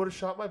 I would have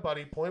shot my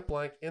buddy point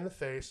blank in the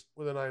face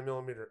with a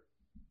 9mm.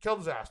 Killed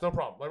his ass, no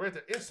problem. Like right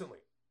there, instantly.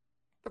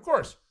 Of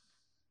course.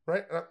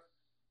 Right? And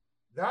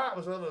that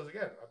was one of those,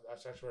 again,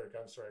 that's actually a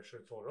gun story I should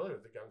have told earlier,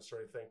 the gun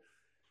story thing.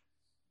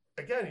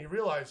 Again, you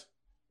realize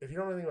if you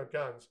don't know anything about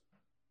guns,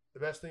 the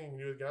best thing you can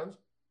do with guns,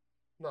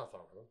 not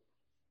fuck with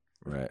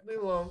them. Right. Leave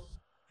them alone,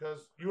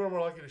 because you are more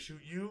likely to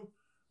shoot you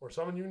or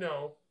someone you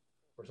know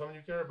or someone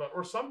you care about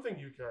or something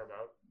you care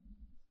about,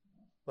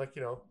 like,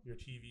 you know, your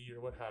TV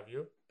or what have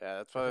you. Yeah,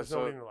 that's why There's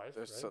nobody in your life,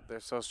 right? they're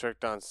so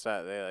strict on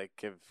set. They like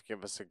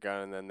give us a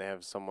gun and then they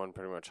have someone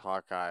pretty much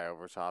Hawkeye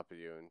over top of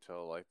you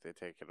until like they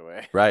take it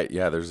away. Right.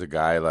 Yeah. There's a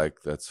guy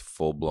like that's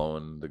full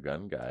blown the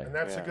gun guy And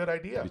that's a Yeah. good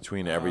idea.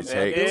 between every It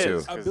take is.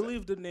 too. I 'cause-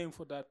 believe the name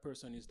for that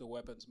person is the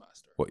weapons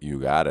master. What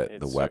you got it? The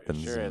It's-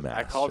 weapons sure is. master.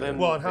 I called him-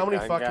 Well, and how the many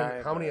gun fucking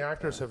guy, how many but,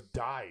 actors have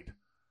died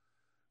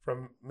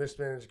from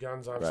mismanaged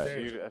guns on Right.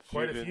 stage?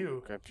 Quite a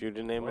few. A few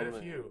to name Quite a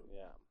them. few.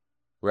 Yeah.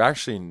 We're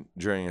actually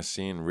during a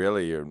scene.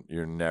 Really,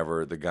 you're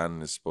never. The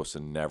gun is supposed to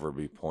never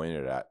be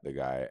pointed at the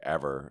guy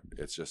ever.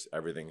 It's just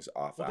everything's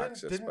off Well,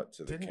 axis, but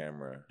to the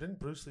camera. Didn't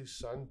Bruce Lee's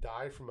son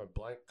die from a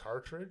blank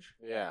cartridge?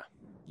 Yeah.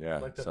 Yeah.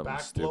 Like the something back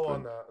stupid. blow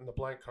on the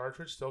blank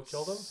cartridge still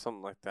killed him?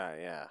 Something like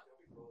that. Yeah.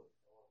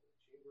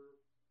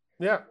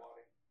 Yeah.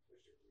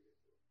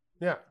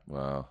 Yeah.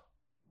 Wow.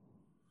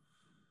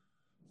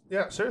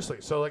 Yeah,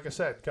 seriously. So like I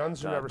said,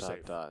 guns are never Dot,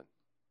 safe. dot.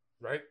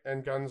 right?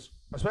 And guns,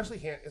 especially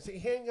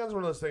handguns are one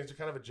of those things that are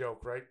kind of a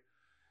joke, right?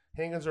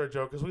 Handguns are a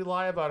joke because we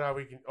lie about how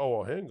we can,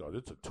 handgun,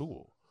 it's a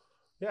tool.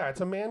 Yeah,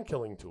 it's a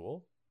man-killing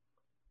tool.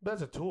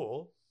 That's a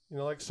tool.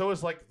 So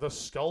is like the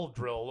skull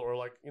drill or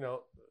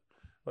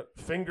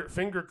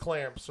finger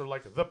clamps or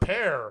like the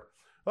pear.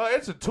 Well,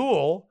 it's a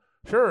tool.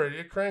 Sure,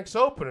 it cranks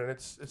open and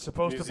it's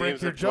supposed to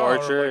break your jaw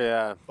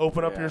torture, or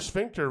open up your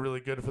sphincter really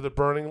good for the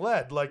burning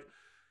lead. Like,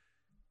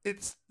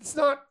 it's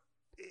not,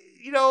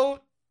 you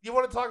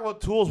want to talk about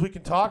tools, we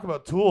can talk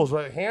about tools,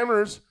 right?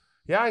 Hammers,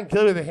 yeah, I can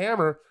kill you with a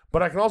hammer,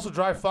 but I can also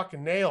drive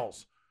fucking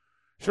nails.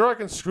 Sure, I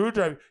can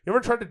screwdrive. You ever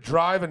tried to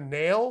drive a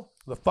nail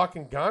with a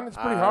fucking gun? It's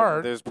pretty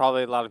hard. There's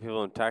probably a lot of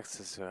people in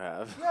Texas who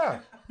have.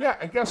 Yeah,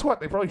 and guess what?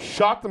 They probably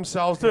shot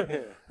themselves to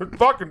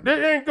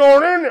they ain't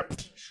going in there.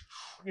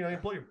 You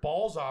blow your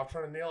balls off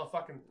trying to nail a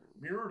fucking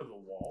mirror to the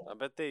wall. I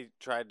bet they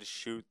tried to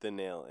shoot the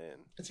nail in.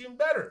 It's even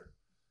better.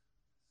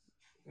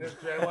 There's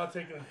grandma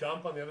taking a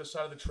dump on the other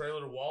side of the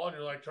trailer wall, and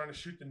you're like trying to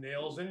shoot the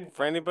nails in.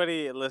 For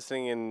anybody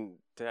listening in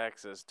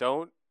Texas,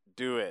 don't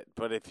do it.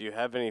 But if you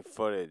have any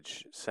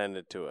footage, send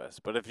it to us.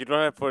 But if you don't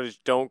have footage,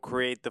 don't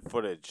create the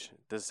footage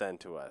to send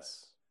to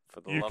us.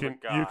 For the love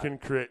of God. You can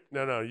create.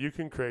 No, you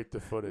can create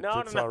the footage. No,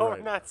 it's all right.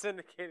 we're not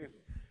syndicating.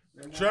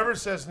 Trevor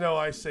says no.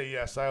 I say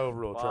yes. I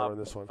overrule Trevor on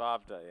this one.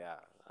 Bob,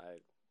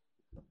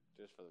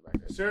 just for the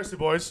record. Seriously,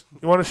 boys,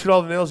 you want to shoot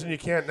all the nails and you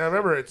can't. Now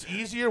remember, it's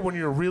easier when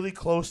you're really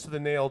close to the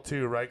nail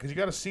too, right? Because you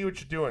got to see what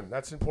you're doing.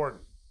 That's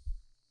important.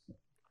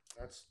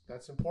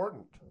 That's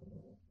important.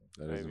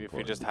 Maybe if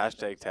we just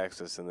hashtag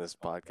Texas in this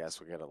podcast,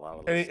 we'll get a lot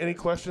of. Any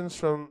questions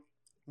from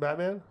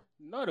Batman?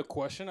 Not a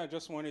question. I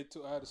just wanted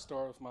to add a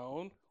story of my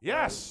own.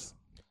 Yes.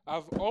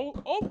 I've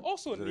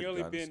also Is it a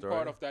nearly gun been story?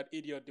 part of that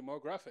idiot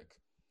demographic.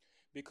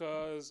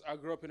 Because I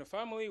grew up in a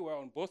family where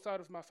on both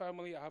sides of my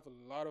family, I have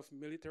a lot of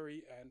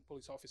military and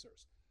police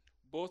officers.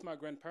 Both my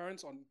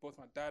grandparents on both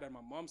my dad and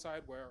my mom's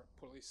side were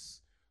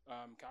police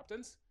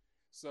captains.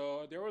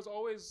 So there was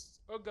always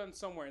a gun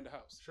somewhere in the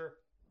house. Sure.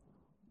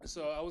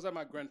 So I was at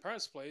my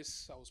grandparents'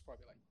 place. I was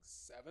probably like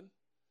 7.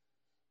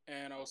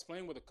 And I was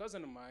playing with a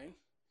cousin of mine.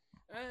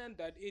 And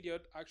that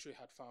idiot actually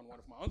had found one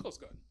of my uncle's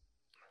gun.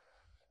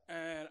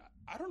 And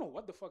I don't know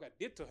what the fuck I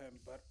did to him,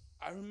 but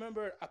I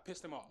remember I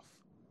pissed him off.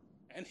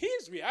 And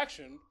his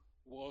reaction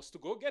was to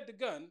go get the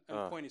gun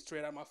and point it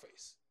straight at my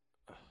face.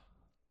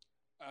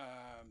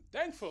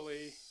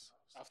 Thankfully,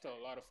 after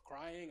a lot of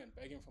crying and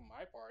begging from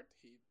my part,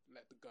 he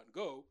let the gun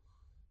go.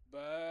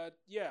 But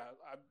yeah,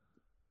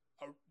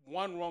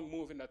 one wrong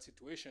move in that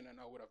situation and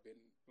I would have been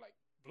like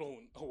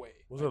blown away.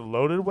 Was it a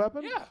loaded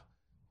weapon? Yeah.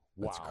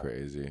 That's Wow.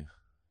 crazy.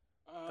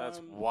 That's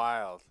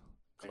wild.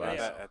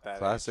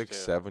 Classic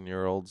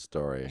 7-year-old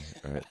story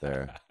right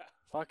there.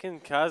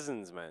 Fucking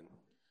cousins, man.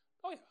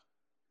 Oh yeah.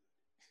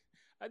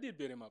 I did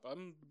beat him up.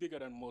 I'm bigger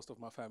than most of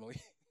my family.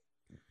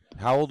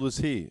 How old was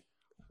he?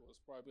 He was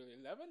probably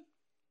 11.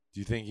 Do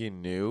you think he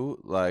knew,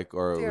 like,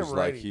 or it Damn was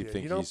right like he he did.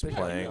 think You don't he's pick up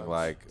playing guns.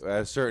 like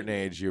at a certain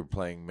age you're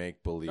playing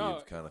make believe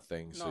No, kind of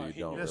thing, so no, you he-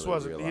 don't. This really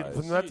wasn't realize.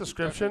 from that He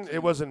description. It definitely-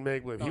 wasn't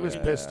make believe. He No, was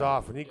yeah. pissed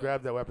off and he Yeah.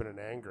 grabbed that weapon in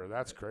anger.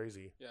 That's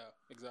crazy. Yeah,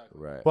 exactly.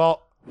 Right.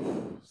 Well,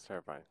 It's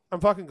terrifying. I'm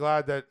fucking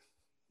glad that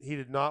he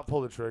did not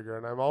pull the trigger,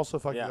 and I'm also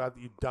fucking Yeah. glad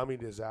that you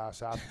dummied his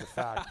ass after the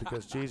fact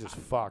because Jesus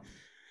fuck.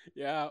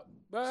 Yeah,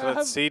 but So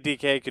that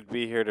CDK could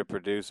be here to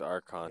produce our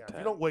Yeah, content. if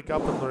you don't wake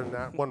up and learn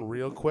that one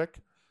real quick.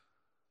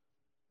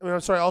 I mean, I'm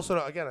sorry.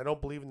 Also, again, I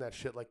don't believe in that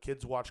shit. Like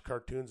kids watch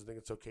cartoons and think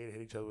it's okay to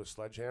hit each other with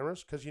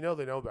sledgehammers because they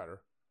know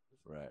better.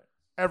 Right.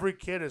 Every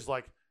kid is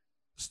like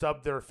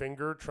stubbed their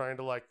finger trying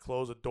to like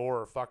close a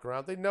door or fuck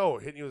around. They know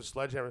hitting you with a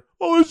sledgehammer.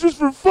 Oh, it's just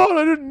for fun.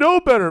 I didn't know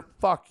better.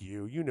 Fuck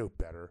you. You knew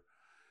better.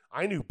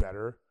 I knew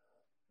better.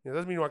 It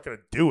doesn't mean you weren't going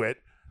to do it,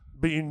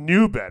 but you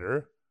knew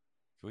better.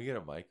 Can we get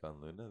a mic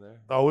on Luna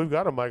there? Oh, we've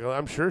got a Michael.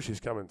 I'm sure she's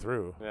coming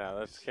through. Yeah,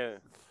 let's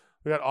get.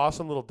 We got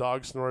awesome little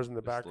dog snores in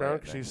the Just lay background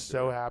it 'cause next she's to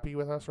so her. happy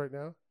with us right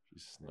now.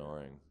 She's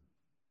snoring.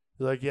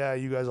 You're like, yeah,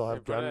 you guys all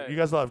have put gun. a- You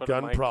guys all have put a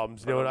gun mic-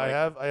 problems. You put know a what I mic-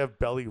 have? I have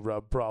belly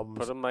rub problems.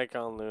 Put a mic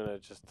on Luna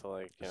just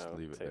to Just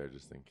leave it there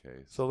just in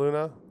case. So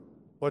Luna,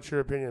 what's your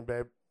opinion,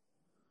 babe?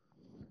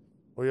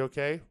 Are you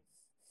okay?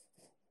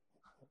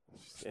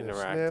 Sniff,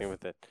 interacting sniff.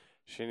 with it.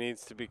 She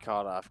needs to be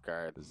caught off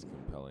guard. This is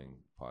compelling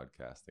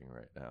podcasting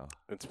right now.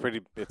 It's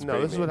pretty. It's No,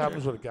 pretty this is what major.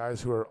 happens when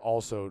guys who are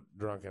also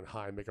drunk and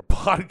high make a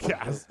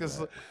podcast.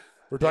 Because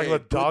we're talking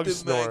about dog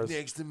snores.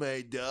 next to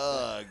my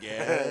dog,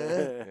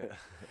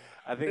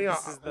 I think Yeah,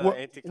 this is the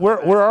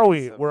where are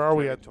we? anticlimax of Where are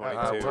we turning at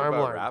 22.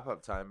 timeline? Wrap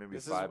up time, maybe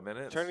This is 5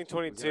 minutes. turning We gotta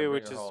 22, bring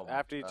which her is home.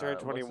 after you turn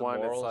What's the 21,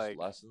 it's morals, like-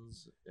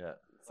 lessons. Yeah.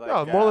 It's like,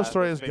 No, the moral of the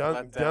story this is big guns.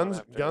 letdown Guns,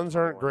 after guns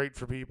aren't 21. great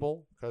for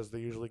people because they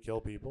usually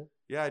kill people.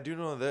 Yeah, I do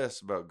know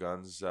this about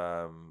guns.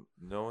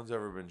 No one's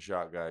ever been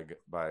shot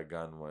by a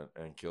gun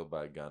and killed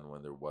by a gun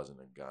when there wasn't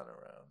a gun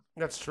around.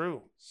 That's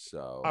true.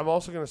 So. I'm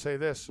also going to say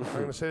this. I'm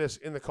going to say this.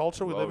 In the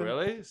culture we Oh, live in,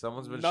 really?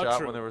 Someone's been Not shot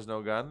true. when there was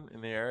no gun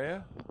in the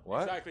area?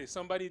 What? Exactly.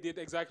 Somebody did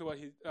exactly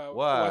what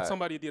What?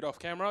 somebody did off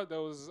camera.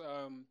 There was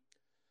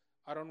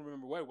I don't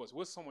remember where it was. It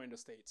was somewhere in the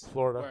States.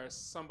 Florida. Where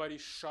somebody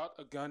shot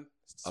a gun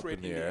Up straight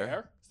in the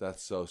air.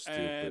 That's so stupid.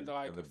 And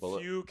like the a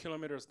bullet. few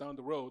kilometers down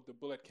the road, the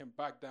bullet came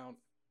back down.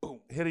 Boom.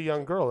 Hit a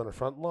young girl in her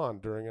front lawn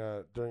during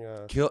a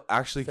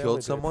Actually family killed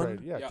day someone.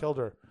 parade. Yeah, Yeah. killed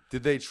her.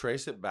 Did they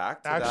trace it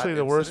back? To Actually, that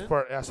the worst incident?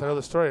 part. Yes, I know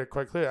the story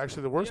quite clear.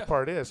 Actually, the worst Yeah.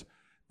 part is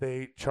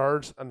they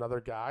charged another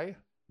guy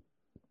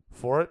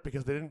for it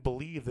because they didn't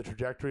believe the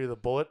trajectory of the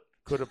bullet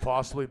could have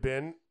possibly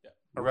been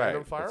a Right,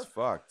 random fire. It's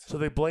fucked. So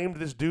they blamed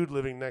this dude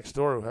living next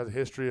door who has a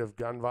history of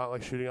gun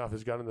violence, like shooting off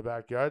his gun in the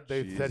backyard.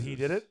 They said he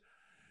did Jesus. it.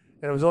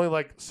 And it was only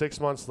like 6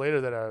 months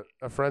later that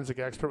a forensic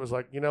expert was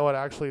like, you know what,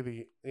 actually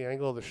the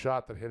angle of the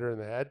shot that hit her in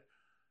the head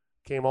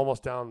came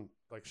almost down,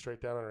 like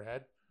straight down on her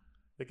head.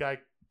 The guy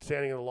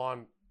standing in the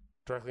lawn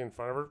directly in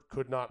front of her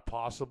could not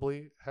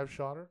possibly have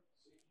shot her.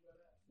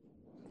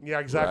 Yeah,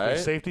 exactly. Right?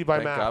 Safety by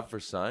Thank math. God for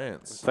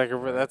science. It's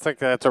like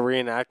that's a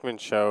reenactment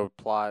show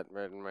plot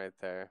written right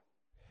there.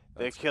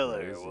 That's the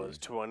killer crazy. was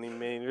 20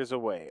 meters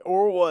away,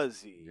 or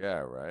was he? Yeah,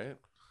 right.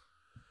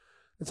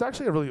 It's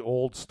actually a really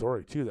old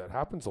story too. That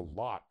happens a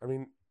lot. I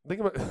mean,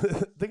 think about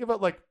think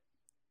about like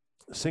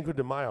Cinco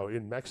de Mayo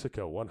in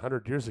Mexico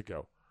 100 years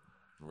ago.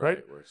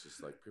 Right? Where it's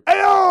just like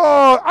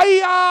Ayo!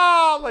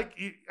 Ayo! Like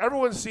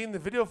everyone's seen the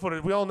video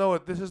footage. We all know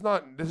it. This is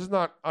not There's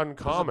a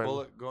uncommon.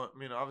 bullet going. I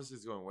mean, obviously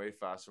it's going way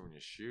faster when you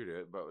shoot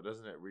it, but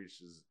doesn't it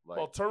reach like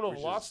Well, terminal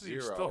reaches velocity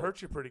zero? still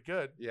hurts you pretty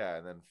good. Yeah,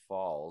 and then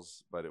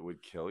falls, but it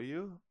would kill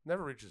you.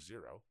 Never reaches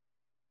zero.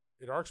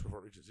 It arcs before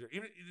it reaches zero.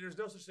 Even there's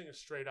no such thing as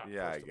straight up.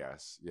 Yeah, I first of all.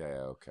 guess. Yeah,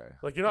 okay.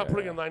 Like you're not Yeah,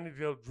 putting yeah. a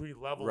 90-degree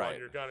level Right. on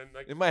your gun, and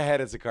like. In my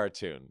head, it's a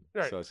cartoon,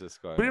 Right. so it's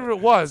just going. But even if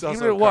it was, It's even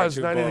also if it a was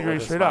cartoon 90 bullet degrees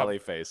with a straight up, smiley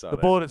face on the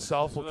it. bullet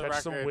itself will For the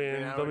catch some record,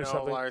 wind. now There'll we be know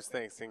something. Lars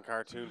thinks in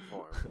cartoon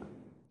form.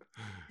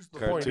 The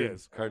point Cartoon,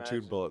 is, cartoon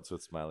Imagine. bullets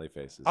with smiley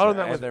faces. I learned Yeah,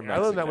 that and with they're I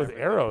learned that with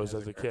Mexican. arrows Everything as a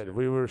has a kid. cartoon.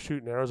 We were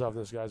shooting arrows off in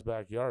this guy's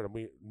backyard, and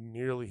we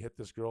nearly hit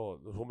this girl,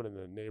 the woman in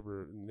the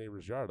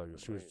neighbor's yard. Like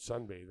she was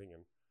sunbathing,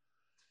 and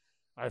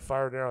I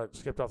fired an arrow. It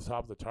skipped off the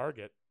top of the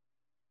target.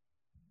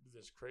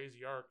 This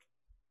crazy arc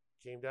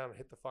came down and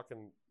hit the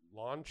fucking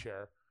lawn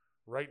chair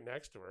right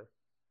next to her.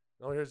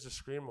 And all here's the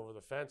scream over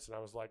the fence, and I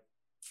was like,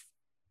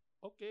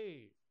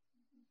 "Okay."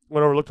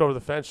 Went over, looked over the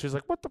fence. She's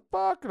like, "What the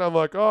fuck?" And I'm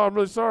like, "Oh, I'm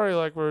really sorry.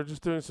 Like we're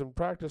just doing some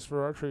practice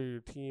for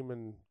archery team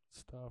and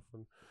stuff,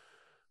 and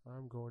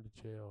I'm going to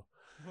jail."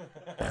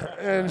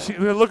 And she,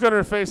 the look on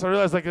her face, I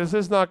realized like this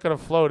is not gonna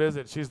float, is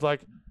it? She's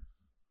like,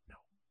 "No,"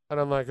 and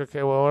I'm like,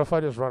 "Okay, well, what if I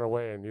just run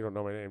away and you don't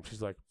know my name?"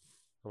 She's like,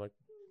 "I'm like,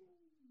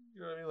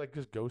 you know what I mean? Like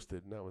just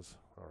ghosted," and that was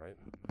all right.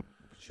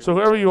 So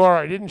whoever you are,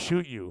 I didn't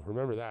shoot you.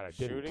 Remember that I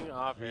didn't. Shooting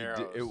off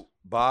arrows.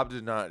 Bob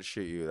did not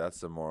shoot you. That's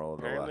the moral of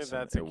the Apparently lesson.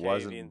 that's a It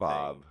wasn't Canadian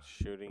Bob. thing,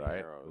 shooting Right?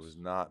 arrows. It was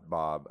not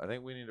Bob. I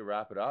think we need to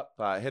wrap it up.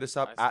 Hit us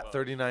up I at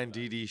suppose.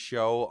 39DD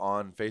Show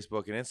on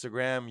Facebook and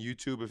Instagram,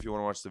 YouTube if you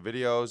want to watch the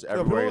videos. So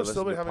Everywhere people you have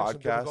still listen been to having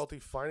some podcasts. difficulty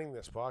finding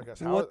this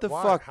podcast. How, What the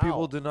why? fuck? How?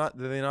 People do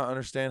they not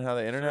understand how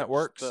the internet Search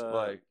works? the-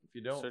 Like if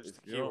you don't search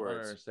if the you don't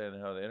keywords.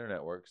 understand how the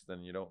internet works,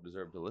 then you don't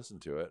deserve to listen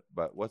to it.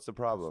 But what's the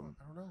problem?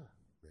 I don't know.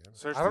 Man.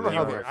 Search I don't know the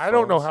how keywords. I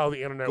don't know phones. how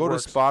the internet Go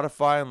works. to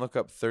Spotify and look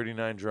up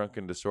 39 Drunk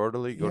and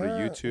Disorderly. Go to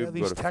Yeah, YouTube. yeah,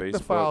 these go to Facebook.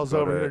 technophiles Go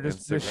over to here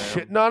just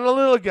Instagram. shitting on a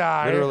little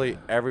guy. Literally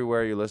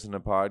everywhere you listen to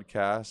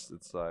podcasts,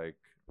 it's like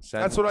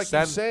send, That's what I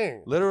send, keep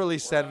saying. Literally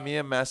send me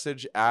a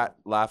message at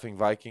Laughing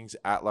Vikings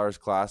at Lars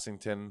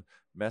Classington.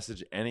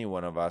 Message any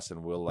one of us,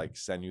 and we'll like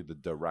send you the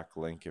direct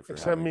link if you're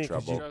Except having me,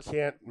 because trouble. you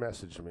can't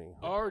message me.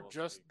 Or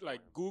just like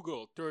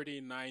Google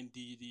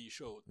 39DD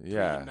show.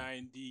 Yeah.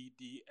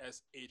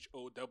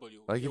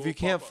 39DDSHOW. Like It if will you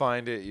can't pop up.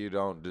 find it, you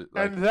don't.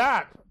 Like, And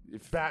that,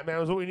 if, Batman,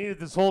 was what we needed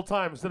this whole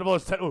time. Instead of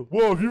us telling,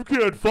 well, if you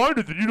can't find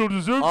it, then you don't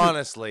deserve it.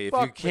 honestly, if you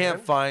Fuck, can't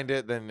man. find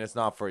it, then it's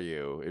not for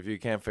you. If you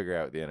can't figure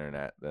out the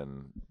internet,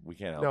 then we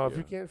can't help No, you. if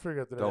you can't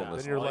figure out the Don't internet, then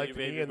listen. you're All you like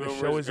me, baby and the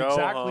show boomers is go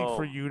exactly home.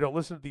 for you. Don't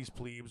listen to these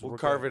plebes. We'll We're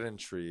carve good. it in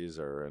trees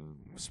or and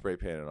spray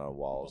paint it on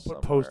walls. We'll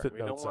put somewhere. Post-it We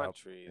don't notes want up.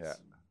 trees. Yeah.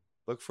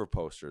 Look for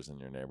posters in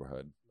your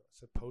neighborhood. I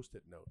said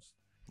post-it notes.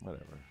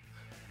 Whatever.